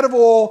was a vat of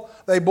oil,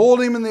 they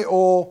boiled him in the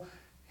oil.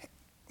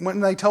 When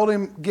they told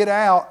him get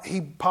out,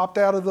 he popped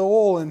out of the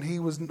oil and he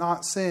was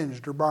not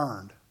singed or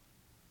burned.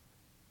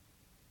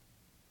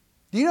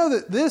 Do you know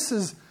that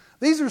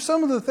these are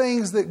some of the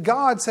things that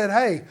God said,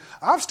 hey,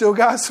 I've still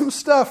got some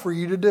stuff for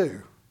you to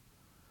do.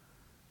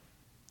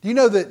 Do you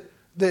know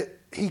that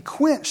he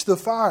quenched the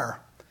fire?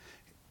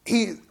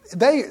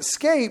 They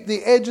escaped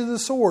the edge of the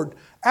sword.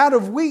 Out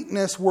of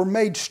weakness were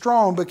made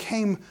strong,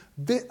 became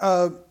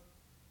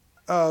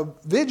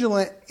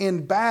vigilant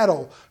in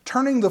battle,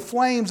 turning the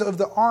flames of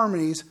the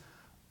armies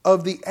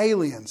of the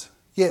aliens.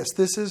 Yes,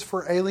 this is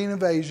for alien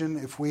invasion.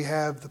 If we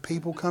have the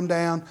people come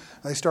down,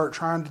 they start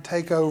trying to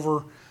take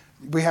over,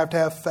 we have to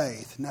have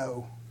faith.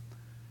 No.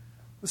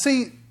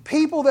 See,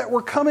 people that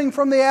were coming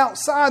from the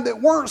outside that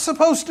weren't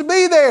supposed to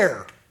be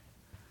there.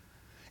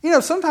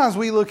 Sometimes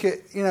we look at,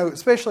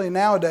 especially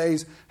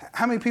nowadays,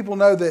 how many people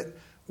know that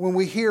when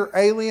we hear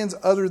aliens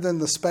other than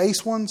the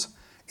space ones,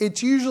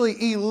 it's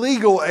usually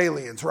illegal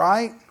aliens,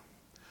 right?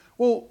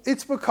 Well,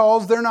 it's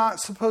because they're not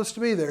supposed to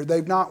be there.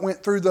 They've not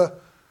went through the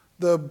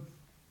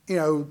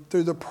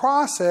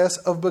process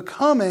of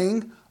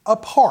becoming a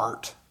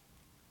part,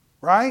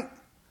 right?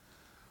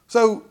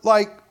 So,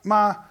 like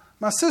my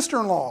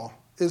sister-in-law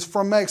is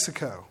from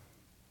Mexico.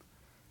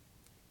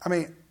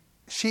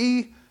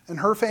 She and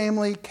her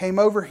family came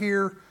over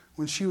here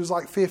when she was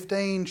like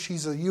 15.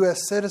 She's a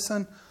U.S.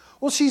 citizen.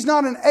 Well, she's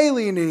not an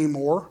alien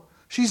anymore.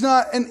 She's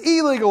not an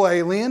illegal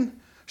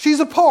alien. She's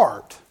a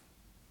part.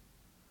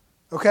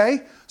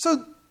 Okay?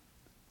 So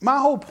my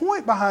whole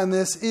point behind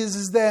this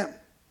is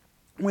that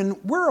when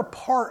we're a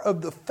part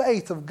of the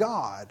faith of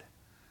God,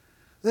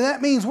 then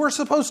that means we're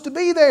supposed to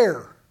be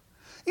there.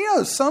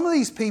 Some of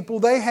these people,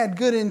 they had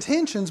good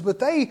intentions, but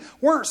they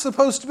weren't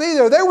supposed to be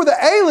there. They were the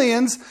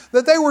aliens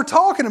that they were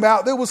talking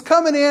about that was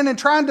coming in and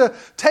trying to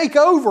take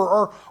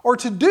over or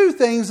to do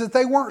things that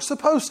they weren't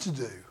supposed to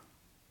do.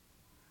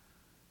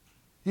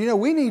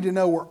 We need to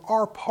know where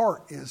our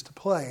part is to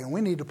play, and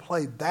we need to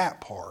play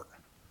that part.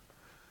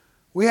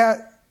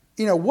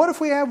 What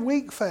if we have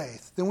weak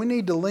faith? Then we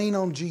need to lean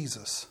on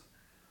Jesus.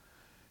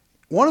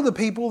 One of the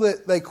people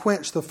that they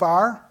quenched the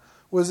fire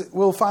was,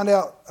 we'll find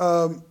out,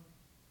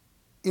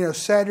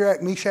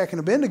 Shadrach, Meshach, and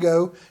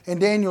Abednego. In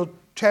Daniel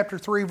chapter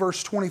 3,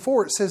 verse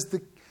 24, it says,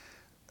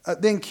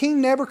 Then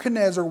King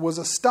Nebuchadnezzar was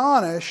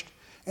astonished,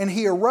 and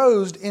he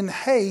arose in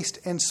haste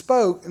and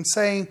spoke, and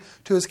saying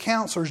to his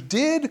counselors,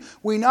 Did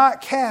we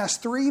not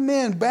cast 3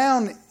 men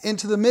bound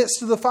into the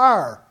midst of the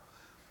fire?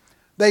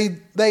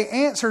 They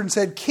answered and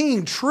said,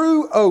 King,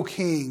 true, O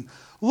king.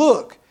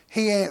 Look,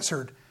 he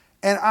answered,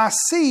 and I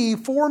see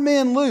 4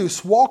 men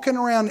loose, walking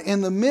around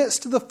in the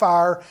midst of the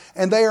fire,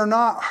 and they are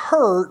not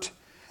hurt,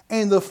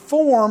 and the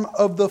form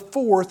of the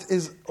 4th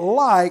is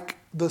like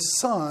the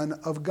Son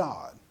of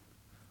God.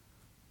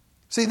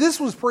 See, this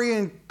was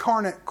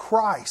pre-incarnate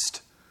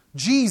Christ,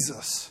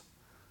 Jesus.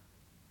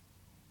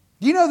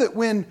 Do you know that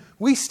when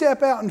we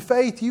step out in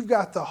faith, you've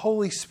got the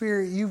Holy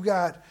Spirit, you've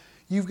got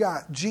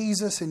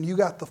Jesus, and you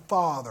got the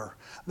Father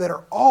that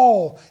are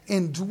all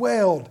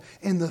indwelled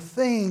in the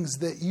things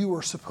that you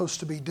are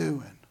supposed to be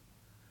doing.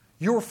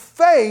 Your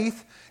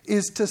faith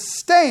is to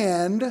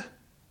stand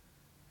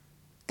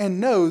and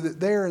know that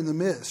they're in the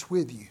midst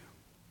with you.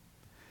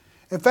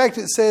 In fact,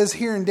 it says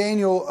here in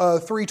Daniel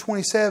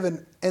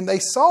 3:27, and they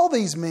saw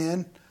these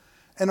men,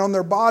 and on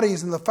their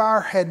bodies in the fire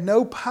had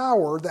no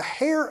power. The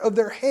hair of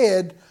their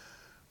head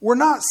were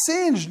not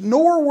singed,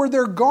 nor were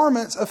their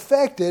garments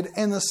affected,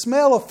 and the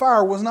smell of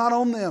fire was not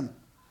on them.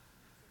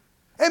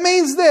 It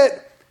means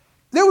that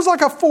there was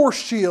like a force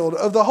shield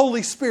of the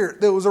Holy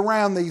Spirit that was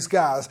around these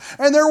guys.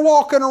 And they're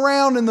walking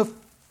around in the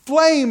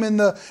flame and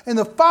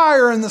the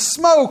fire and the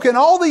smoke, and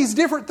all these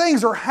different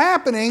things are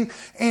happening,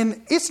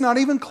 and it's not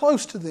even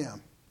close to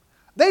them.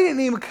 They didn't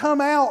even come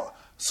out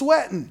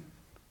sweating.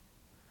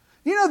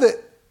 You know that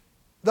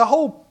the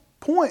whole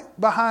point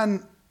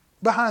behind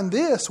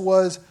this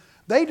was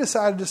they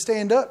decided to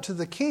stand up to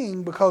the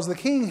king, because the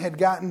king had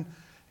gotten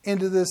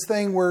into this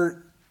thing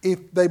where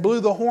if they blew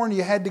the horn,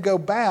 you had to go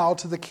bow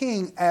to the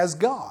king as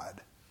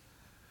God.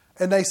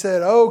 And they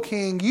said, "Oh,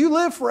 king, you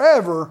live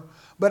forever,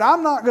 but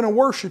I'm not going to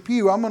worship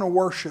you. I'm going to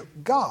worship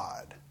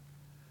God."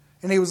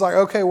 And he was like,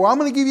 "Okay, well, I'm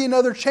going to give you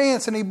another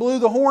chance." And he blew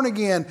the horn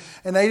again,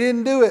 and they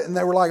didn't do it. And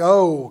they were like,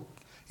 "Oh,"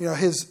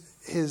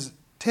 his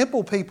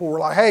temple people were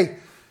like, "Hey,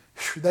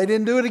 they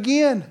didn't do it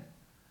again."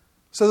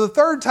 So the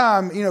third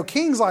time,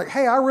 king's like,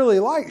 "Hey, I really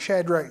like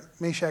Shadrach,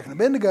 Meshach, and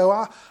Abednego.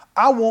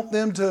 I want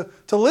them to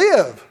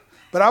live,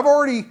 but I've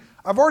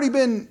already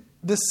been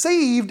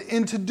deceived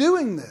into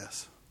doing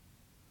this."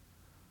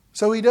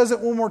 So he does it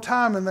one more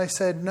time, and they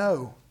said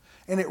no.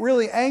 And it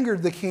really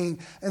angered the king.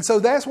 And so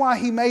that's why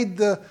he made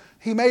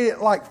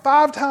it like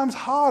 5 times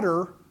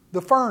hotter,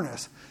 the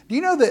furnace. Do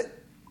you know that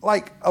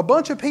like a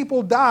bunch of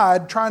people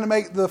died trying to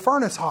make the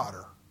furnace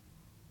hotter?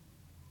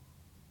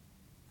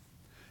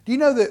 Do you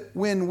know that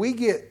when we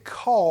get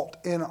caught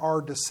in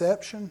our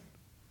deception,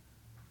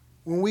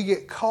 when we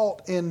get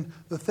caught in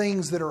the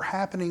things that are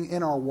happening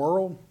in our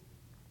world,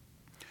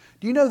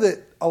 do you know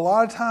that a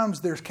lot of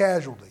times there's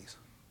casualties?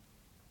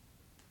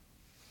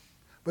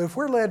 But if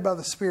we're led by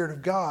the Spirit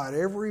of God,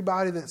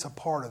 everybody that's a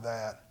part of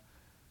that,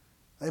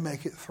 they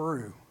make it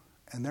through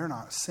and they're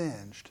not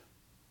singed.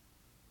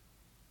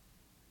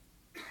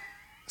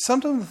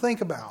 Something to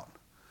think about.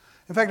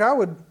 In fact,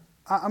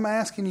 I'm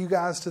asking you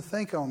guys to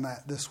think on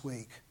that this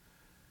week.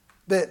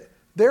 That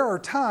there are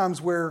times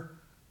where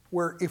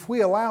if we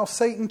allow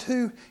Satan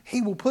to,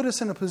 he will put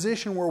us in a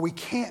position where we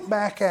can't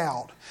back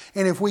out.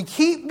 And if we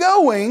keep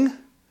going,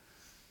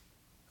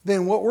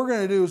 then what we're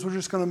going to do is we're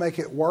just going to make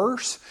it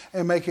worse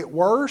and make it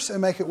worse and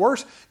make it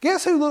worse.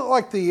 Guess who looked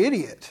like the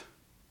idiot?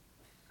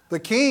 The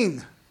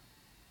king.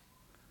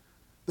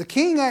 The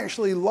king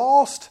actually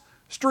lost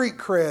street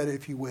cred,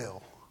 if you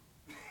will.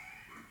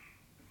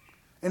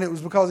 And it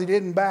was because he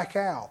didn't back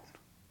out.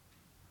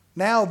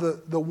 Now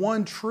the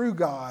one true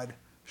God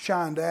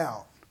shined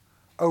out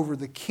over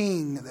the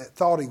king that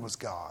thought he was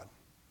God.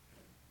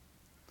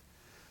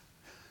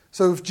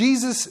 So if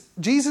Jesus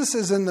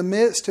is in the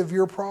midst of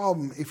your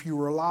problem, if you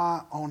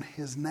rely on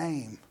His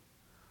name.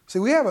 See,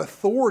 we have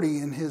authority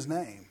in His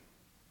name.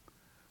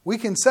 We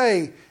can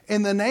say,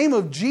 in the name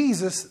of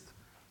Jesus,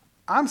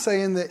 I'm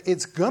saying that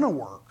it's going to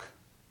work.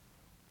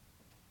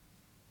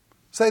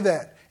 Say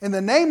that. In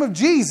the name of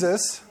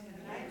Jesus,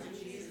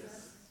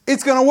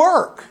 it's going to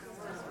work.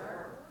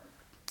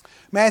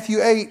 Matthew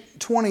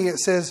 8:20, it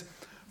says,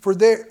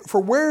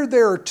 For where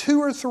there are 2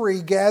 or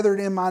 3 gathered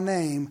in my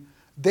name,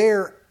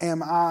 there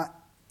am I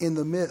in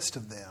the midst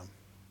of them.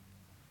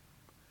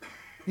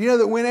 You know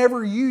that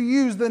whenever you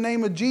use the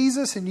name of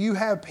Jesus and you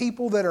have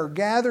people that are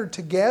gathered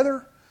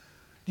together,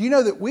 do you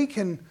know that we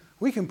can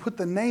put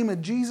the name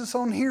of Jesus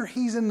on here?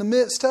 He's in the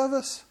midst of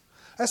us.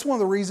 That's one of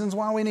the reasons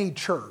why we need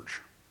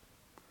church.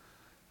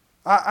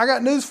 I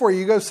got news for you.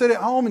 You go sit at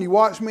home and you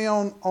watch me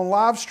on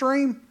live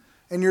stream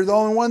and you're the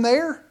only one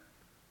there.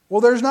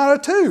 Well, there's not a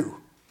 2.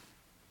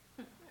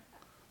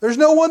 There's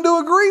no one to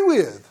agree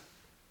with.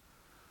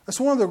 That's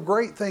one of the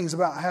great things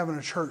about having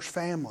a church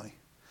family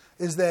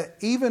is that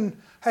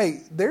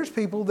there's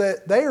people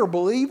that they are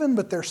believing,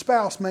 but their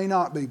spouse may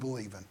not be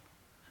believing.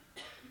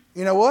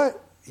 You know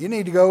what? You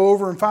need to go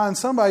over and find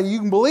somebody you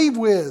can believe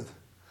with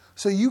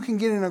so you can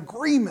get an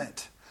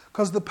agreement,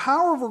 because the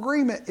power of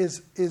agreement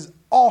is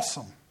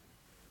awesome.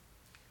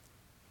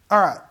 All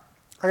right,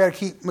 I got to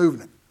keep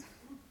moving it.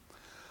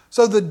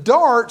 So the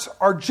darts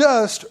are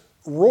just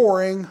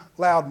roaring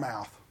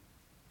loudmouth.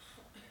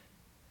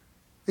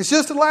 It's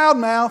just a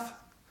loudmouth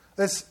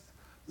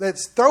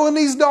that's throwing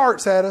these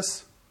darts at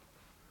us.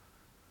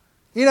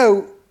 You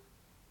know,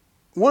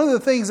 one of the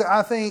things that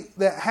I think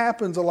that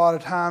happens a lot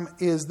of time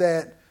is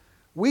that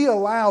we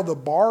allow the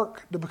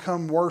bark to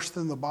become worse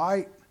than the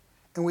bite,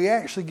 and we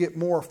actually get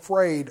more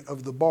afraid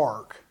of the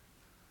bark.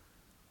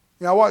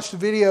 You know, I watched a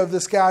video of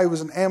this guy who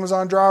was an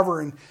Amazon driver,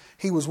 and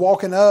he was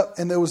walking up,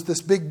 and there was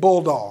this big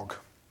bulldog.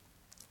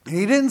 And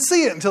he didn't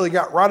see it until he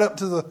got right up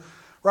to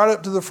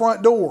the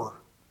front door.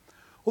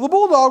 Well, the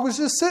bulldog was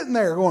just sitting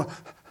there going,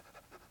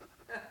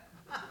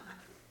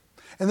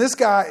 and this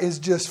guy is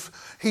just,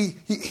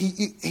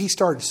 he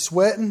started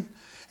sweating,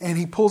 and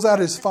he pulls out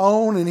his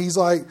phone, and he's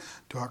like,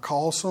 do I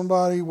call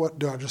somebody? What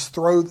do I just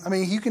throw? I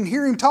mean, you can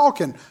hear him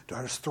talking. Do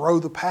I just throw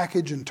the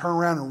package and turn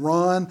around and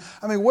run?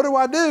 I mean, what do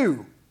I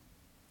do?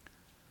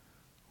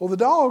 Well, the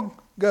dog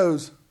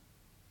goes,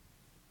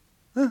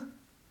 huh.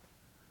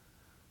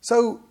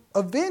 So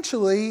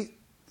eventually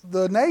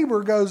the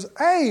neighbor goes,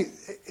 hey,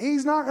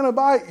 he's not going to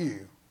bite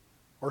you,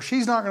 or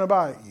she's not going to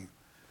bite you.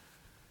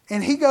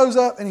 And he goes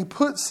up and he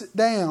puts it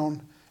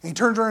down and he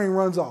turns around and he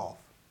runs off.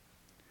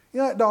 You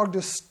know, that dog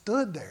just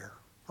stood there,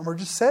 or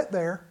just sat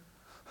there.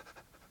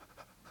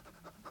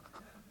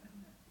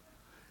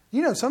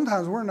 You know,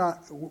 sometimes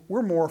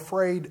we're more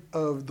afraid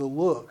of the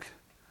look,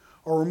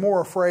 or we're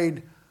more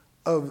afraid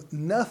of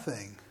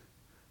nothing.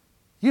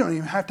 You don't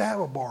even have to have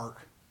a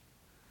bark.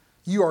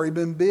 You already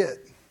been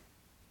bit.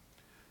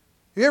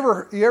 You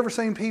ever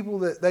seen people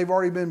that they've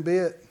already been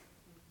bit?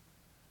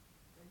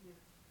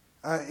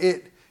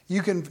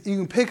 You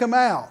can pick them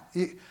out.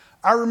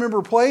 I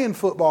remember playing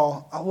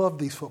football. I love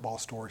these football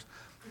stories.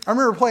 I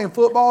remember playing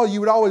football.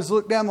 You would always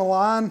look down the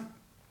line,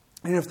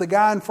 and if the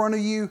guy in front of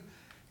you,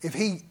 if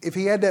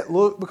he had that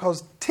look,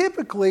 because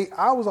typically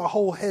I was a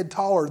whole head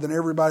taller than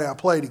everybody I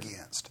played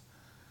against.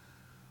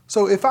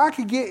 So if I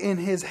could get in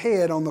his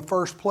head on the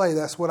first play,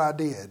 that's what I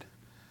did.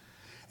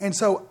 And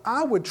so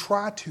I would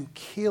try to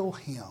kill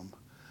him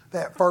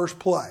that first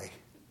play.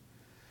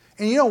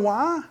 And you know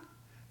why?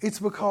 It's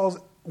because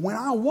when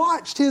I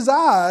watched his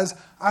eyes,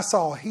 I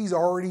saw he's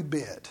already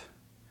bit.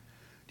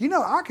 do you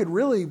know I could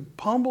really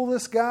pummel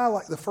this guy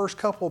like the first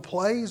couple of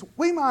plays?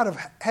 We might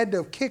have had to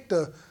have kicked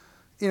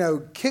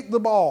the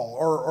ball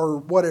or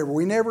whatever.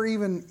 We never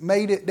even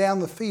made it down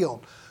the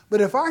field.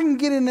 But if I can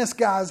get in this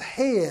guy's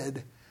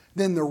head,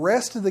 then the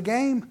rest of the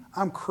game,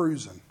 I'm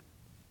cruising.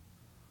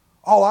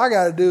 All I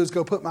got to do is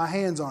go put my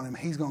hands on him.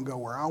 He's going to go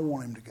where I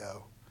want him to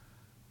go.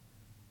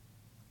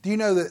 Do you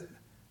know that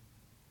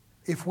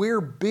if we're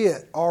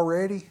bit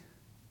already,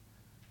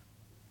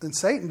 then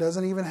Satan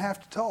doesn't even have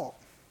to talk.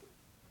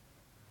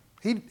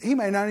 He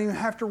may not even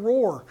have to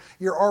roar.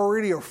 You're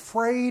already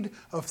afraid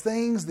of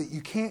things that you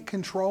can't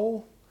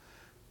control.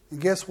 And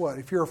guess what?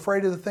 If you're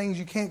afraid of the things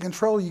you can't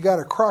control, you got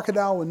a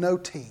crocodile with no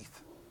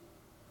teeth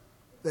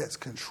that's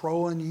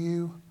controlling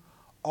you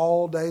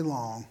all day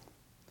long.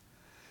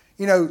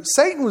 You know,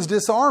 Satan was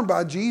disarmed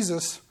by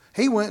Jesus.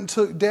 He went and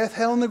took death,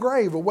 hell, and the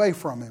grave away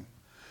from him.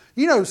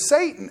 You know,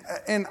 Satan,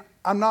 and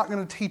I'm not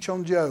going to teach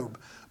on Job,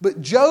 but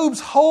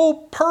Job's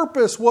whole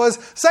purpose was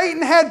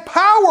Satan had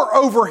power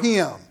over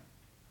him.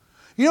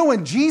 You know,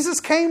 when Jesus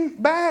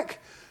came back,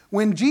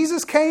 when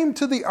Jesus came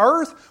to the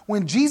earth,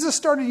 when Jesus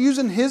started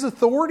using his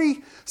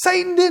authority,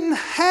 Satan didn't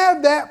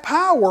have that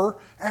power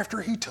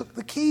after he took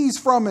the keys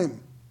from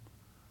him.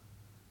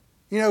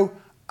 You know,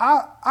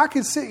 I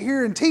could sit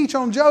here and teach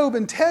on Job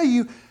and tell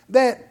you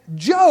that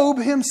Job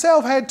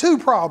himself had two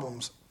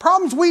problems.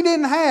 Problems we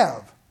didn't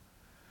have.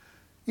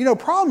 You know,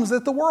 problems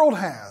that the world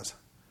has.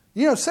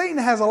 You know, Satan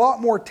has a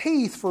lot more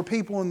teeth for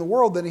people in the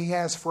world than he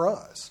has for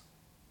us.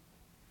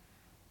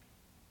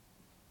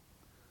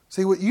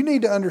 See, what you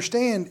need to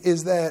understand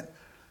is that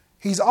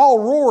he's all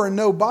roar and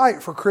no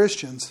bite for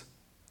Christians.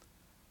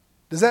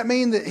 Does that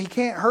mean that he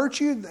can't hurt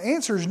you? The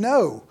answer is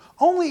no.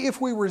 Only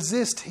if we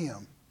resist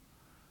him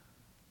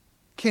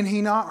can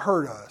he not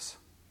hurt us.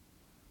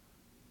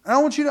 And I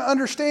want you to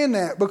understand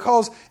that,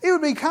 because it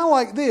would be kind of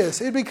like this.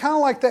 It'd be kind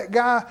of like that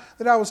guy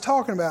that I was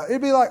talking about.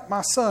 It'd be like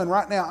my son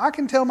right now. I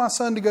can tell my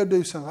son to go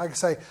do something. I can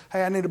say,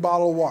 hey, I need a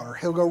bottle of water.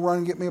 He'll go run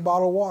and get me a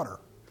bottle of water.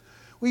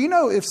 Well, you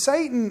know, if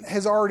Satan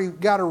has already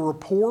got a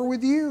rapport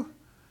with you,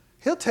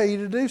 he'll tell you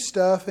to do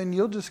stuff and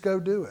you'll just go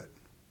do it.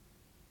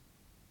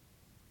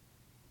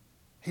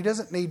 He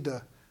doesn't need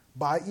to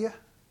bite you.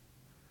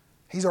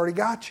 He's already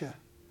got you.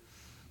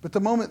 But the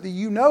moment that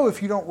you know,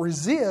 if you don't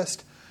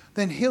resist,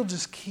 then he'll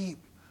just keep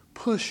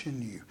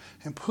pushing you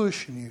and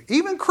pushing you.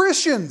 Even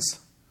Christians,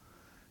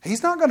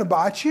 he's not going to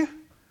bite you.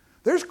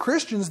 There's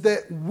Christians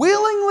that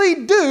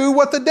willingly do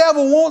what the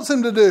devil wants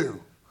them to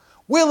do.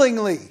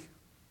 Willingly.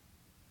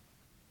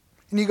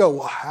 And you go,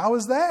 well, how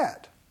is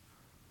that?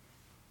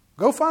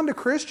 Go find a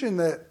Christian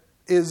that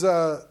is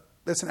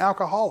that's an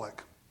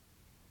alcoholic.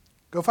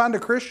 Go find a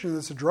Christian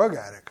that's a drug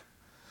addict.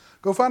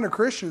 Go find a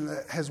Christian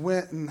that has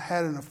went and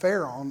had an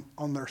affair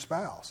on their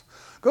spouse.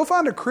 Go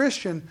find a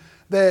Christian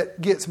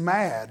that gets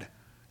mad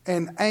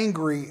and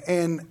angry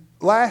and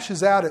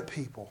lashes out at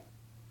people.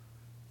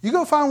 You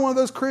go find one of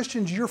those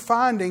Christians, you're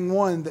finding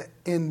one that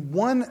in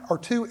one or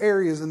two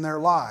areas in their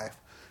life,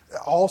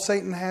 all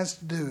Satan has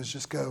to do is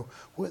just go,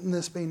 wouldn't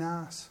this be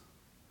nice?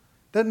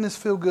 Doesn't this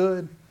feel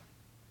good?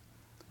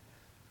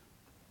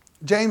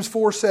 James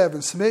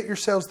 4:7, submit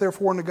yourselves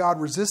therefore unto God,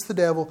 resist the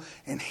devil,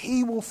 and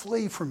he will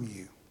flee from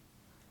you.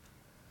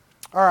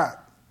 All right,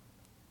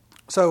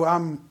 so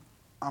I'm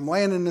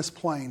landing this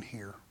plane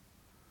here.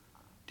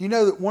 Do you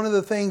know that one of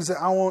the things that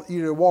I want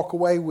you to walk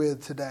away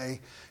with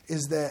today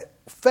is that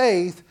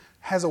faith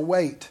has a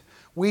weight.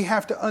 We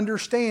have to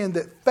understand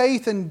that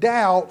faith and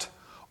doubt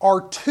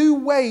are two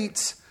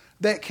weights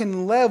that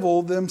can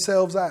level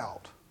themselves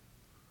out,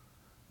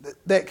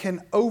 that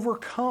can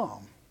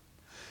overcome.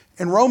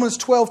 In Romans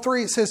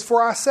 12:3 it says,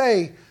 for I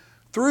say,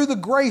 through the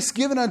grace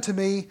given unto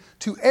me,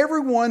 to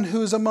everyone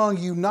who is among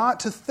you, not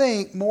to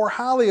think more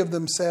highly of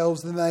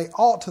themselves than they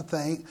ought to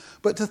think,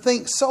 but to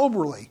think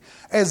soberly,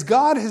 as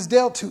God has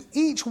dealt to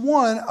each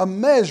one a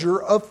measure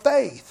of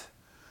faith.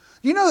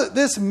 You know that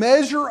this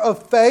measure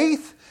of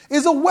faith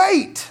is a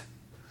weight.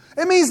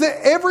 It means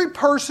that every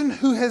person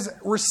who has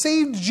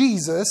received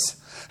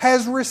Jesus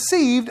has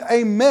received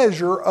a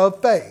measure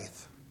of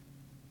faith.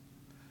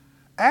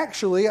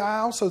 Actually, I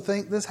also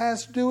think this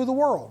has to do with the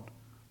world.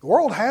 The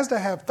world has to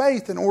have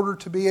faith in order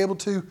to be able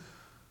to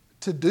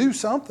do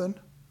something.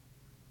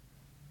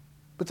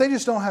 But they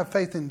just don't have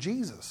faith in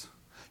Jesus.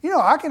 You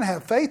know, I can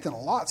have faith in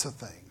lots of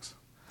things.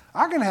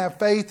 I can have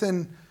faith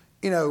in,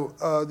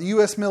 the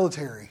U.S.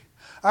 military.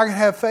 I can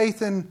have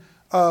faith in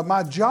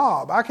my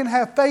job. I can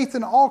have faith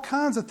in all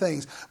kinds of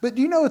things. But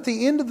at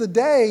the end of the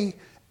day,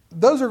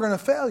 those are going to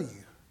fail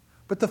you.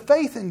 But the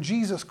faith in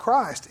Jesus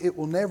Christ, it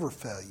will never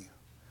fail you.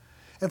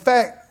 In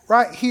fact,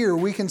 right here,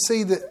 we can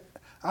see that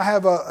I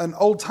have an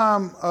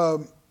old-time,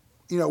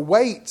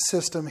 weight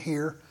system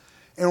here.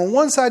 And on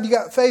one side you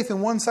got faith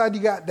and one side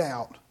you got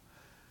doubt.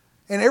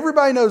 And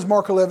everybody knows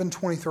Mark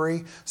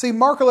 11:23. See,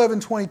 Mark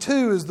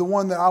 11:22 is the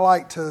one that I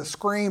like to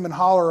scream and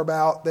holler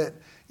about, that,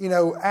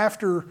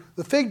 after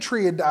the fig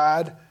tree had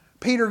died,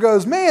 Peter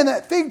goes, man,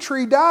 that fig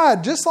tree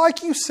died just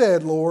like you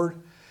said,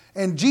 Lord.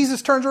 And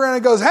Jesus turns around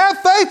and goes,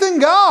 have faith in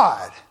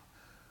God.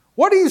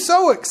 What are you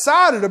so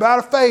excited about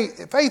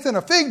a faith in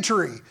a fig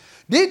tree?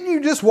 Didn't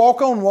you just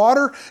walk on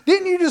water?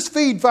 Didn't you just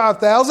feed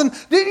 5,000?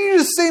 Didn't you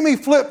just see me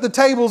flip the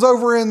tables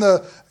over in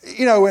the,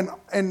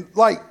 and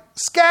like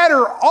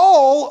scatter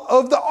all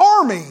of the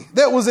army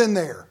that was in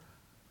there?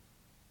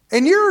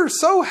 And you're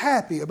so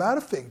happy about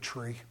a fig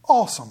tree.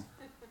 Awesome.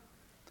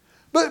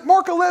 But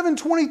Mark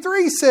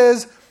 11:23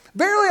 says,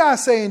 verily I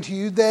say unto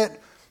you that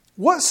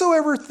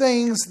whatsoever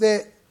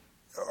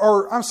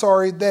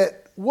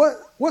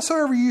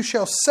you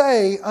shall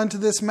say unto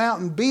this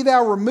mountain, be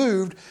thou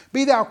removed,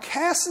 be thou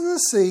cast in the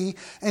sea,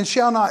 and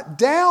shall not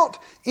doubt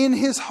in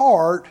his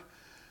heart,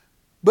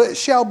 but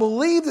shall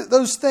believe that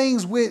those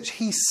things which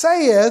he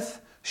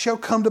saith shall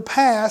come to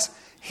pass,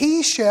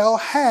 he shall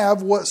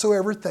have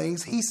whatsoever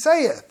things he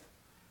saith.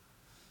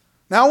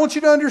 Now I want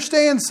you to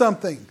understand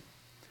something.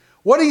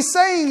 What he's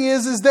saying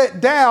is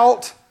that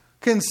doubt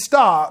can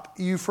stop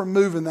you from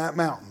moving that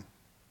mountain.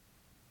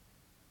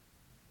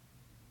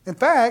 In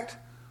fact,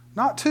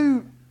 not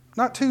too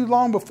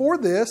long before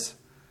this,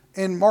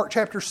 in Mark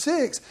chapter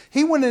 6,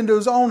 he went into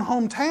his own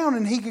hometown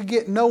and he could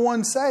get no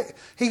one saved.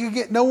 He could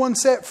get no one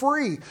set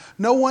free,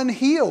 no one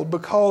healed,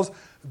 because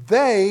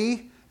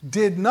they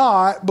did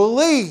not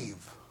believe.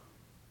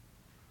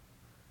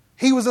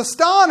 He was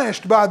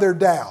astonished by their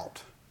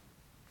doubt.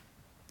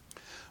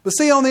 But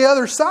see, on the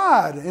other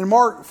side, in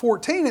Mark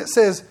 14, it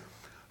says,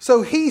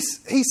 so he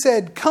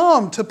said,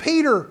 come to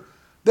Peter.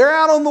 They're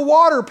out on the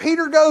water.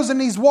 Peter goes and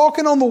he's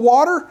walking on the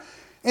water.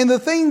 And the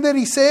thing that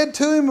he said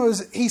to him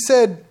was,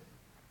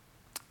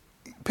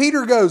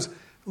 Peter goes,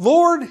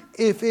 Lord,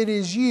 if it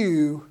is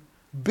you,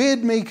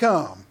 bid me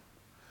come.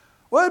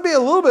 Well, it'd be a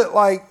little bit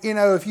like,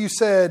 if you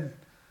said,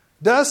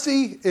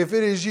 Dusty, if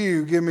it is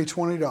you, give me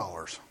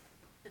 $20.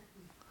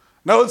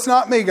 No, it's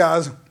not me,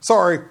 guys.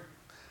 Sorry.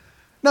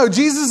 No,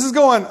 Jesus is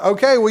going,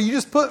 okay, well, you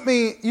just put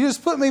me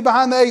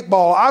behind the 8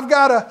 ball. I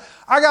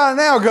gotta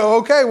now go.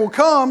 Okay, well,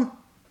 come.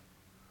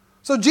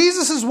 So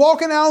Jesus is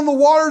walking out on the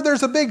water.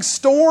 There's a big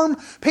storm.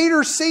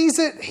 Peter sees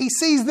it. He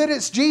sees that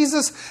it's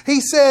Jesus.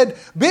 He said,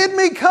 bid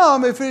me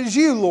come if it is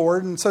you,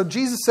 Lord. And so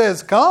Jesus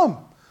says, come.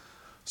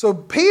 So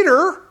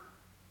Peter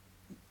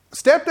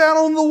stepped out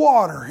on the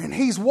water and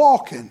he's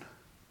walking.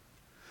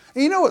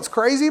 And you know what's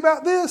crazy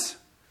about this?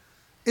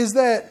 Is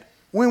that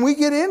when we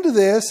get into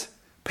this,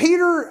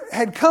 Peter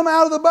had come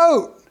out of the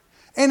boat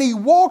and he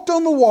walked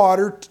on the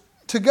water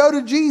to go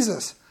to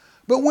Jesus.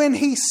 But when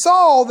he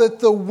saw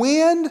that the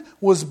wind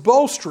was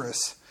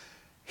boisterous,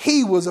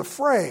 he was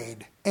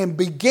afraid and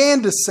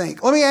began to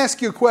sink. Let me ask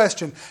you a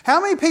question.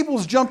 How many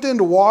people's jumped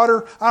into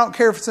water? I don't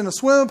care if it's in a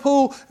swimming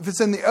pool, if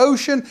it's in the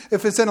ocean,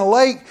 if it's in a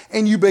lake,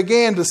 and you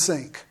began to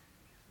sink.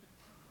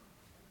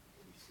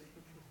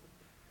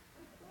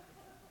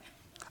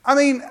 I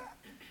mean,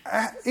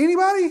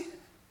 anybody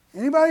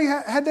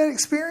had that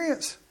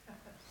experience?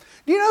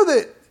 Do you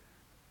know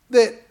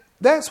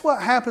that's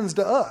what happens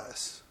to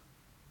us?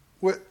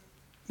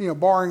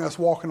 Barring us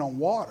walking on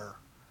water.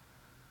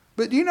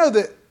 But do you know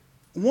that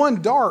one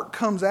dart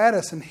comes at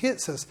us and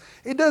hits us?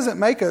 It doesn't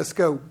make us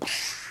go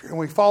and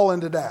we fall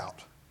into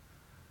doubt.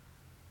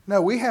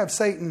 No, we have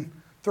Satan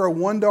throw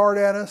one dart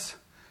at us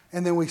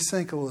and then we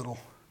sink a little.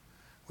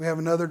 We have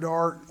another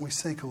dart, we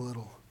sink a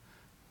little.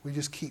 We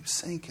just keep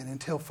sinking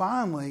until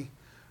finally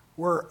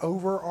we're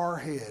over our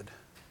head.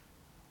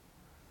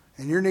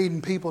 And you're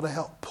needing people to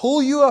help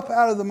pull you up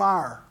out of the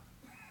mire.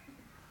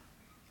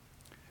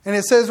 And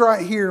it says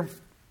right here,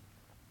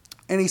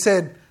 and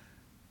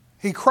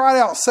he cried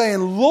out saying,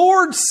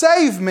 Lord,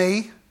 save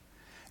me.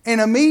 And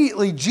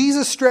immediately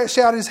Jesus stretched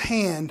out his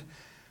hand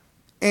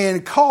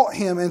and caught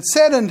him and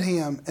said unto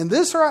him, and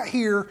this right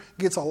here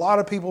gets a lot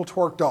of people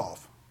twerked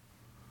off.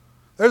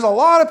 There's a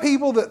lot of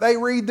people that they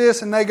read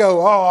this and they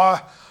go, oh,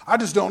 I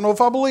just don't know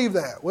if I believe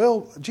that.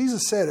 Well,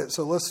 Jesus said it,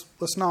 so let's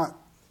not,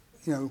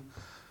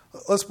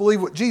 let's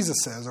believe what Jesus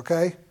says,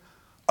 okay?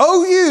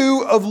 O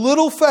you of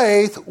little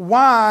faith,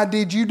 why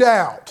did you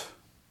doubt?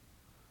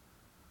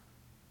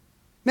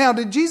 Now,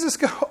 did Jesus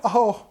go,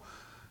 oh,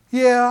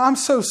 yeah, I'm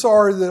so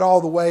sorry that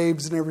all the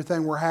waves and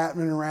everything were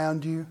happening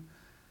around you,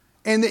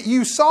 and that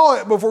you saw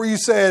it before you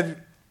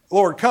said,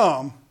 Lord,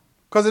 come,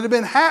 because it had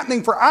been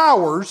happening for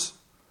hours.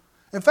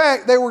 In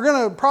fact, they were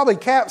going to probably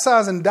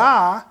capsize and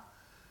die.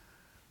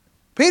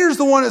 Peter's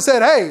the one that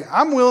said, hey,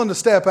 I'm willing to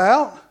step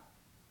out.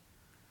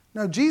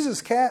 No,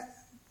 Jesus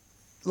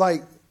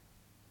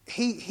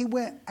he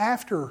went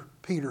after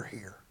Peter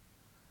here.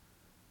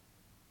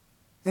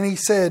 And he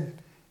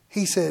said,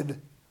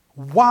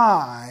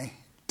 why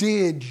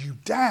did you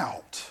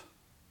doubt?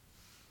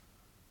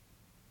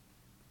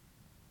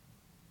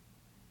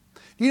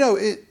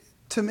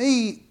 To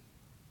me,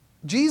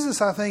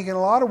 Jesus, I think, in a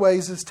lot of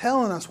ways is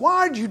telling us,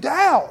 why did you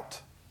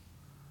doubt?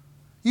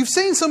 You've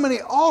seen so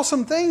many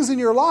awesome things in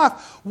your life.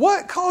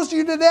 What caused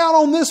you to doubt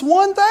on this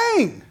one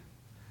thing?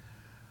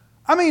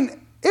 I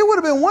mean, it would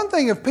have been one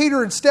thing if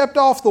Peter had stepped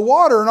off the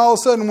water and all of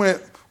a sudden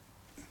went,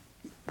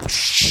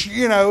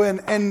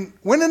 and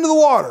went into the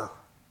water.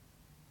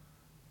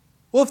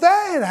 Well, if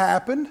that had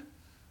happened,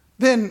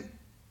 then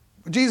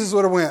Jesus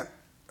would have went,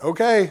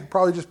 Okay,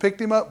 probably just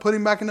picked him up, put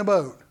him back in the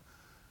boat.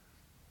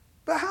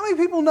 But how many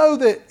people know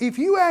that if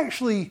you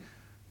actually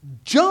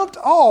jumped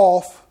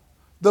off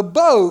the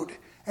boat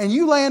and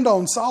you land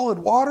on solid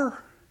water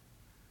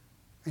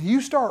and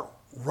you start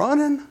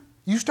running,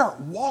 you start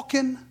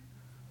walking,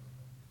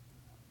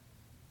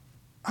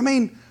 I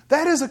mean,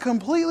 that is a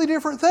completely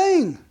different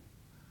thing.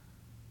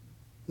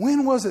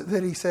 When was it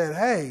that he said,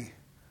 hey,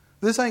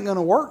 this ain't going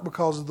to work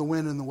because of the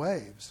wind and the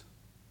waves?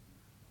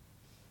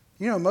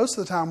 You know, most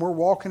of the time we're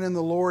walking in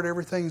the Lord,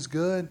 everything's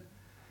good,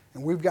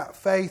 and we've got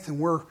faith, and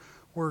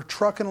we're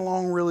trucking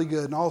along really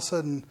good, and all of a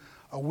sudden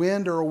a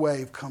wind or a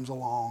wave comes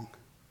along,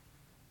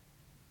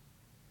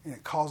 and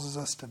it causes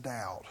us to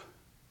doubt.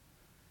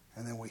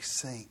 And then we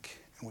sink,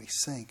 and we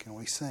sink, and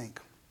we sink.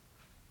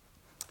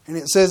 And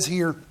it says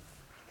here,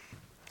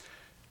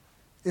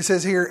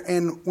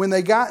 and when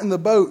they got in the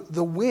boat,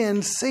 the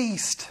wind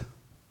ceased.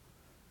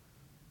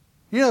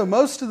 You know,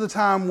 most of the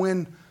time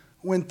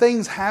when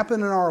things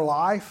happen in our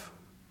life,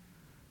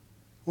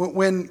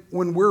 when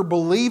we're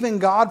believing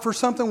God for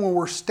something, when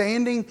we're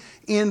standing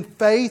in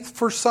faith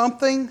for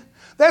something,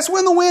 that's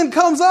when the wind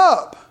comes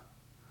up.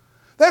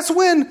 That's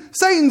when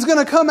Satan's going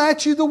to come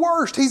at you the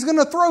worst. He's going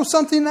to throw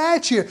something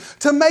at you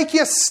to make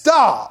you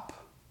stop.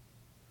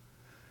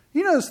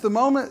 You notice the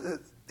moment that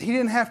he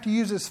didn't have to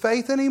use his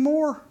faith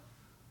anymore,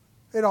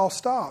 it all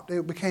stopped.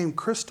 It became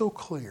crystal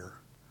clear.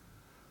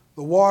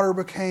 The water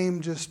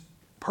became just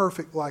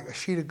perfect like a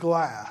sheet of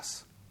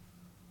glass.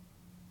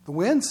 The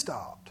wind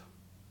stopped.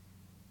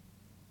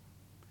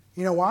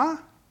 You know why?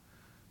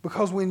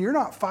 Because when you're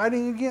not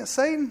fighting against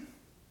Satan,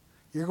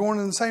 you're going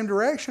in the same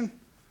direction.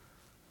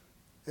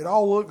 It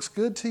all looks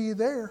good to you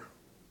there.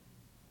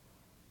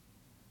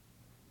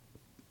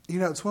 You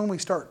know, it's when we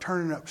start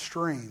turning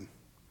upstream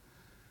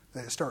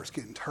that it starts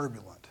getting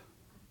turbulent.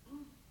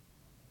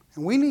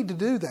 And we need to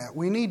do that.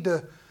 We need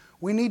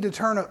to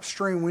turn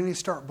upstream. We need to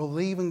start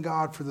believing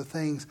God for the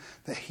things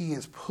that He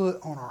has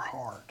put on our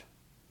heart.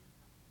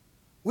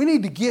 We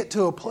need to get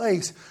to a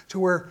place to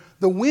where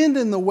the wind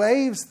and the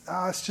waves,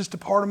 it's just a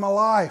part of my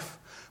life.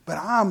 But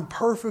I'm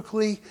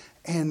perfectly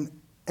and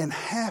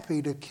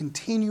happy to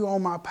continue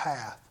on my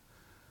path.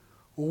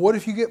 Well, what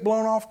if you get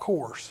blown off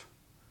course?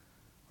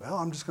 Well,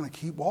 I'm just going to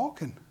keep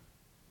walking.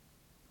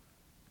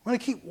 I'm going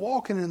to keep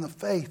walking in the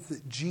faith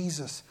that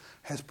Jesus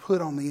has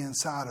put on the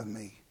inside of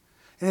me.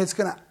 And it's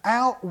going to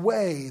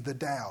outweigh the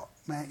doubt.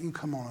 Matt, you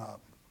come on up.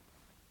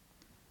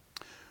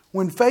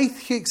 When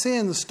faith kicks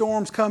in, the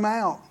storms come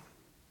out.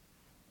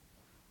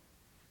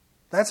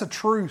 That's a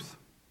truth.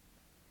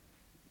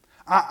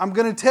 I'm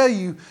going to tell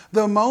you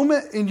the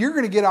moment, and you're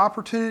going to get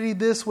opportunity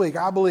this week,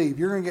 I believe.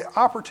 You're going to get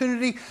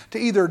opportunity to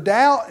either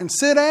doubt and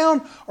sit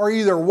down or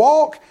either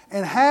walk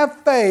and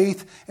have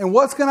faith. And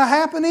what's going to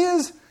happen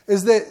is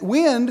that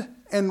wind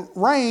and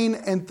rain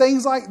and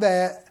things like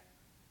that,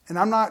 and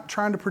I'm not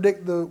trying to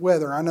predict the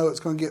weather. I know it's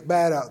going to get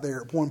bad out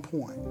there at one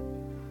point.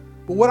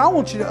 But what I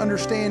want you to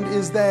understand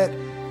is that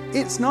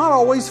it's not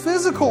always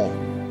physical.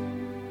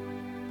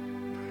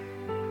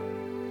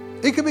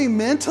 It could be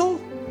mental.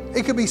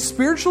 It could be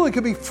spiritual. It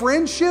could be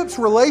friendships,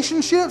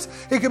 relationships.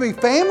 It could be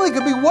family. It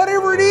could be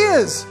whatever it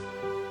is.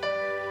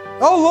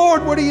 Oh,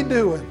 Lord, what are you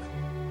doing?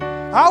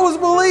 I was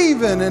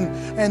believing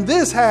and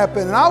this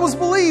happened. And I was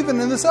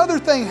believing and this other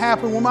thing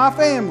happened with my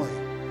family.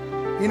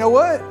 You know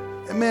what?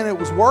 It meant it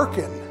was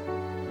working.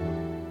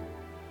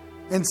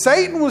 And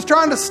Satan was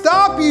trying to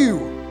stop you.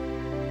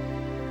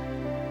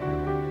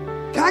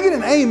 Can I get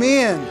an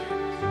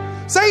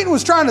amen? Satan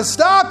was trying to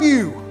stop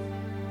you.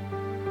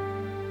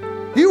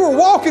 You were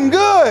walking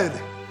good.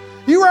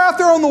 You were out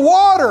there on the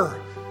water.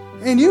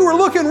 And you were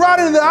looking right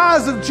into the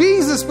eyes of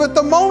Jesus. But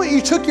the moment you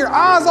took your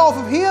eyes off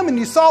of Him and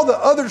you saw the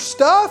other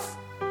stuff,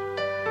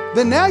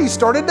 then now you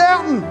started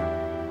doubting.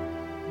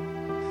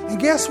 And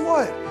guess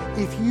what?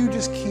 If you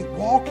just keep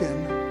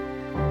walking,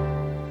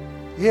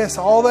 yes,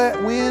 all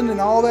that wind and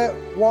all that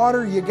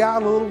water, you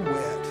got a little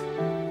wet.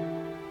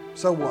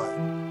 So what?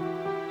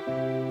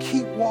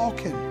 Keep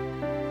walking.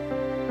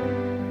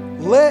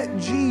 Let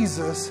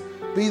Jesus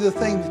be the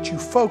thing that you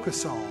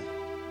focus on.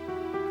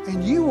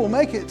 And you will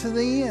make it to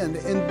the end.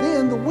 And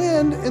then the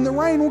wind and the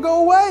rain will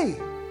go away.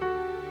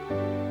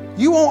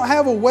 You won't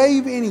have a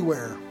wave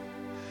anywhere.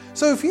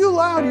 So if you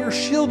allowed your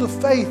shield of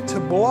faith to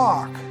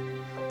block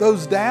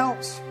those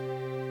doubts,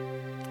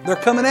 they're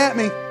coming at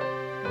me.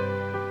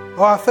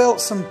 Oh, I felt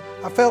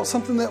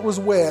something that was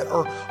wet.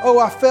 Or, oh,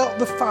 I felt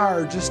the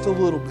fire just a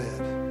little bit.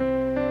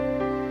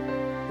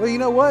 Well, you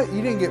know what?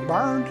 You didn't get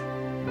burned.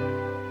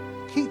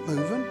 Keep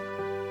moving.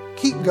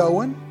 Keep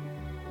going.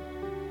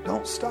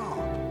 Don't stop.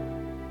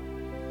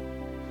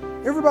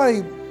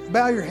 Everybody,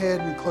 bow your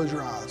head and close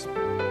your eyes.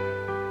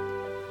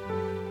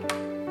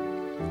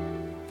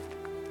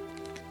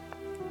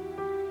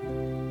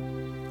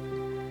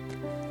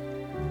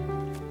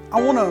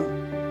 I'm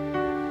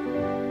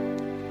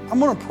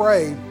going to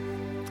pray.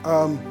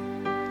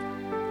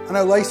 I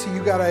know, Lacey,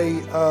 you got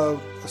a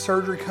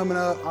surgery coming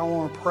up. I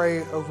want to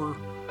pray over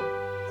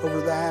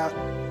that.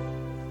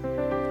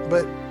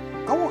 But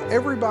I want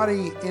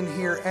everybody in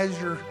here,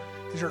 as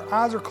as your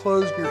eyes are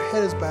closed and your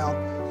head is bowed,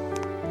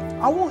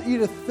 I want you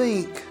to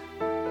think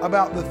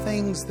about the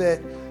things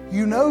that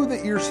you know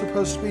that you're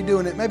supposed to be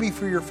doing. It may be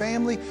for your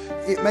family,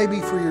 it may be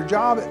for your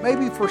job, it may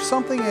be for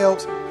something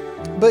else,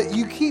 but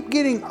you keep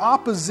getting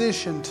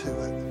opposition to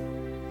it.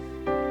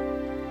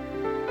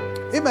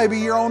 It may be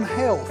your own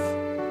health.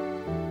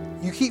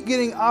 You keep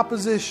getting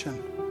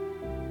opposition.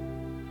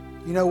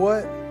 You know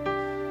what?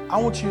 I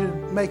want you to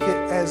make it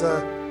as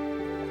a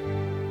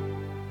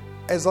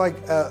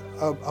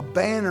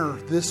banner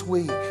this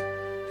week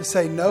to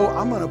say, no,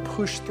 I'm going to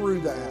push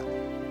through that.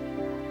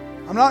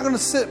 I'm not going to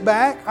sit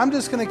back. I'm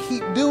just going to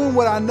keep doing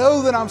what I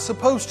know that I'm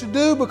supposed to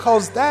do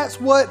because that's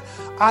what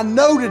I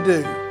know to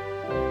do.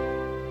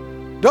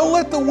 Don't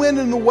let the wind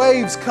and the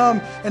waves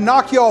come and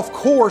knock you off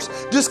course.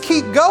 Just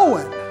keep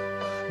going.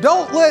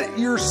 Don't let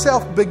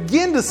yourself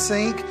begin to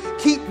sink.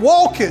 Keep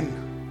walking.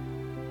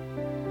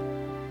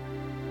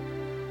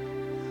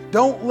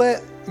 Don't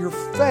let your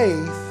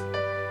faith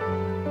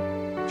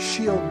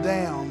shield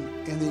down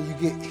and then you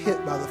get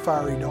hit by the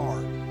fiery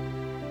dart.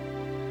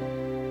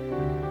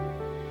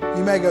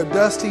 You may go,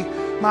 Dusty,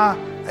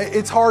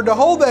 it's hard to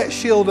hold that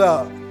shield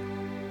up.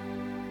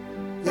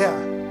 Yeah.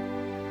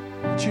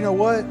 But you know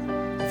what?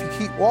 If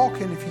you keep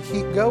walking, if you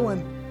keep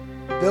going,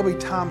 there'll be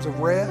times of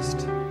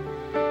rest.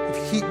 If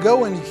you keep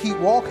going, you keep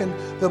walking,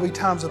 there'll be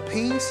times of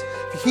peace.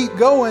 If you keep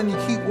going, you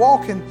keep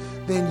walking,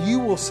 then you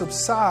will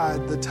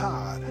subside the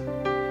tide.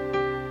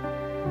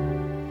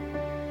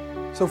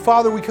 So,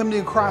 Father, we come to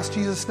you in Christ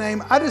Jesus'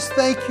 name. I just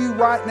thank you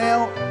right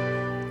now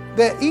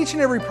that each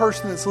and every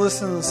person that's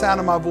listening to the sound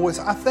of my voice,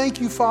 I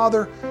thank you,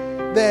 Father,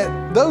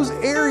 that those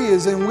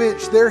areas in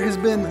which there has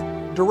been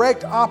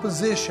direct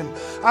opposition,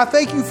 I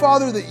thank you,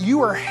 Father, that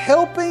you are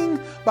helping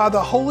by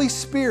the Holy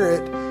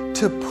Spirit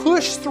to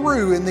push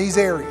through in these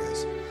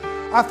areas.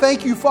 I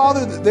thank you,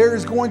 Father, that there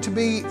is going to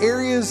be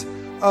areas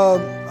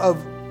of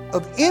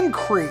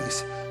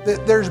increase,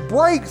 that there's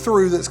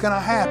breakthrough that's going to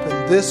happen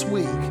this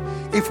week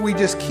if we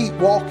just keep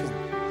walking.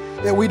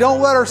 That we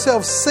don't let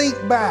ourselves sink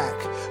back,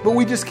 but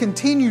we just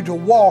continue to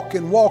walk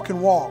and walk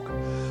and walk.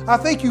 I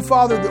thank you,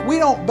 Father, that we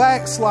don't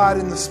backslide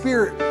in the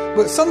Spirit,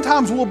 but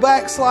sometimes we'll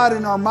backslide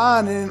in our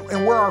mind and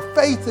where our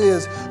faith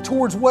is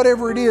towards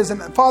whatever it is.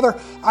 And Father,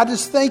 I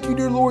just thank you,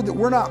 dear Lord, that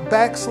we're not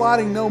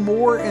backsliding no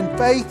more in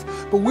faith,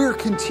 but we're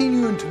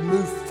continuing to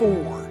move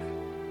forward.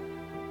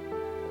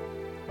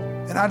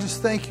 And I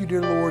just thank you,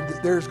 dear Lord,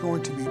 that there's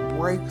going to be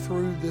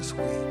breakthrough this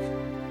week.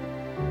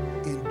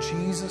 In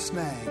Jesus'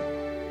 name,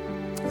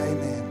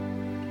 amen.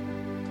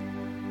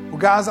 Well,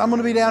 guys, I'm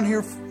going to be down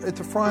here at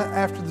the front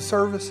after the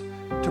service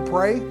to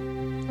pray.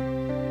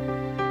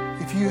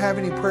 If you have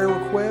any prayer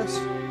requests.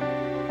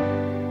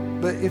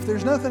 But if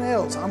there's nothing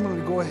else, I'm going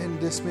to go ahead and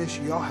dismiss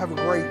you. Y'all have a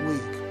great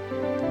week.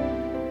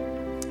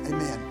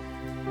 Amen.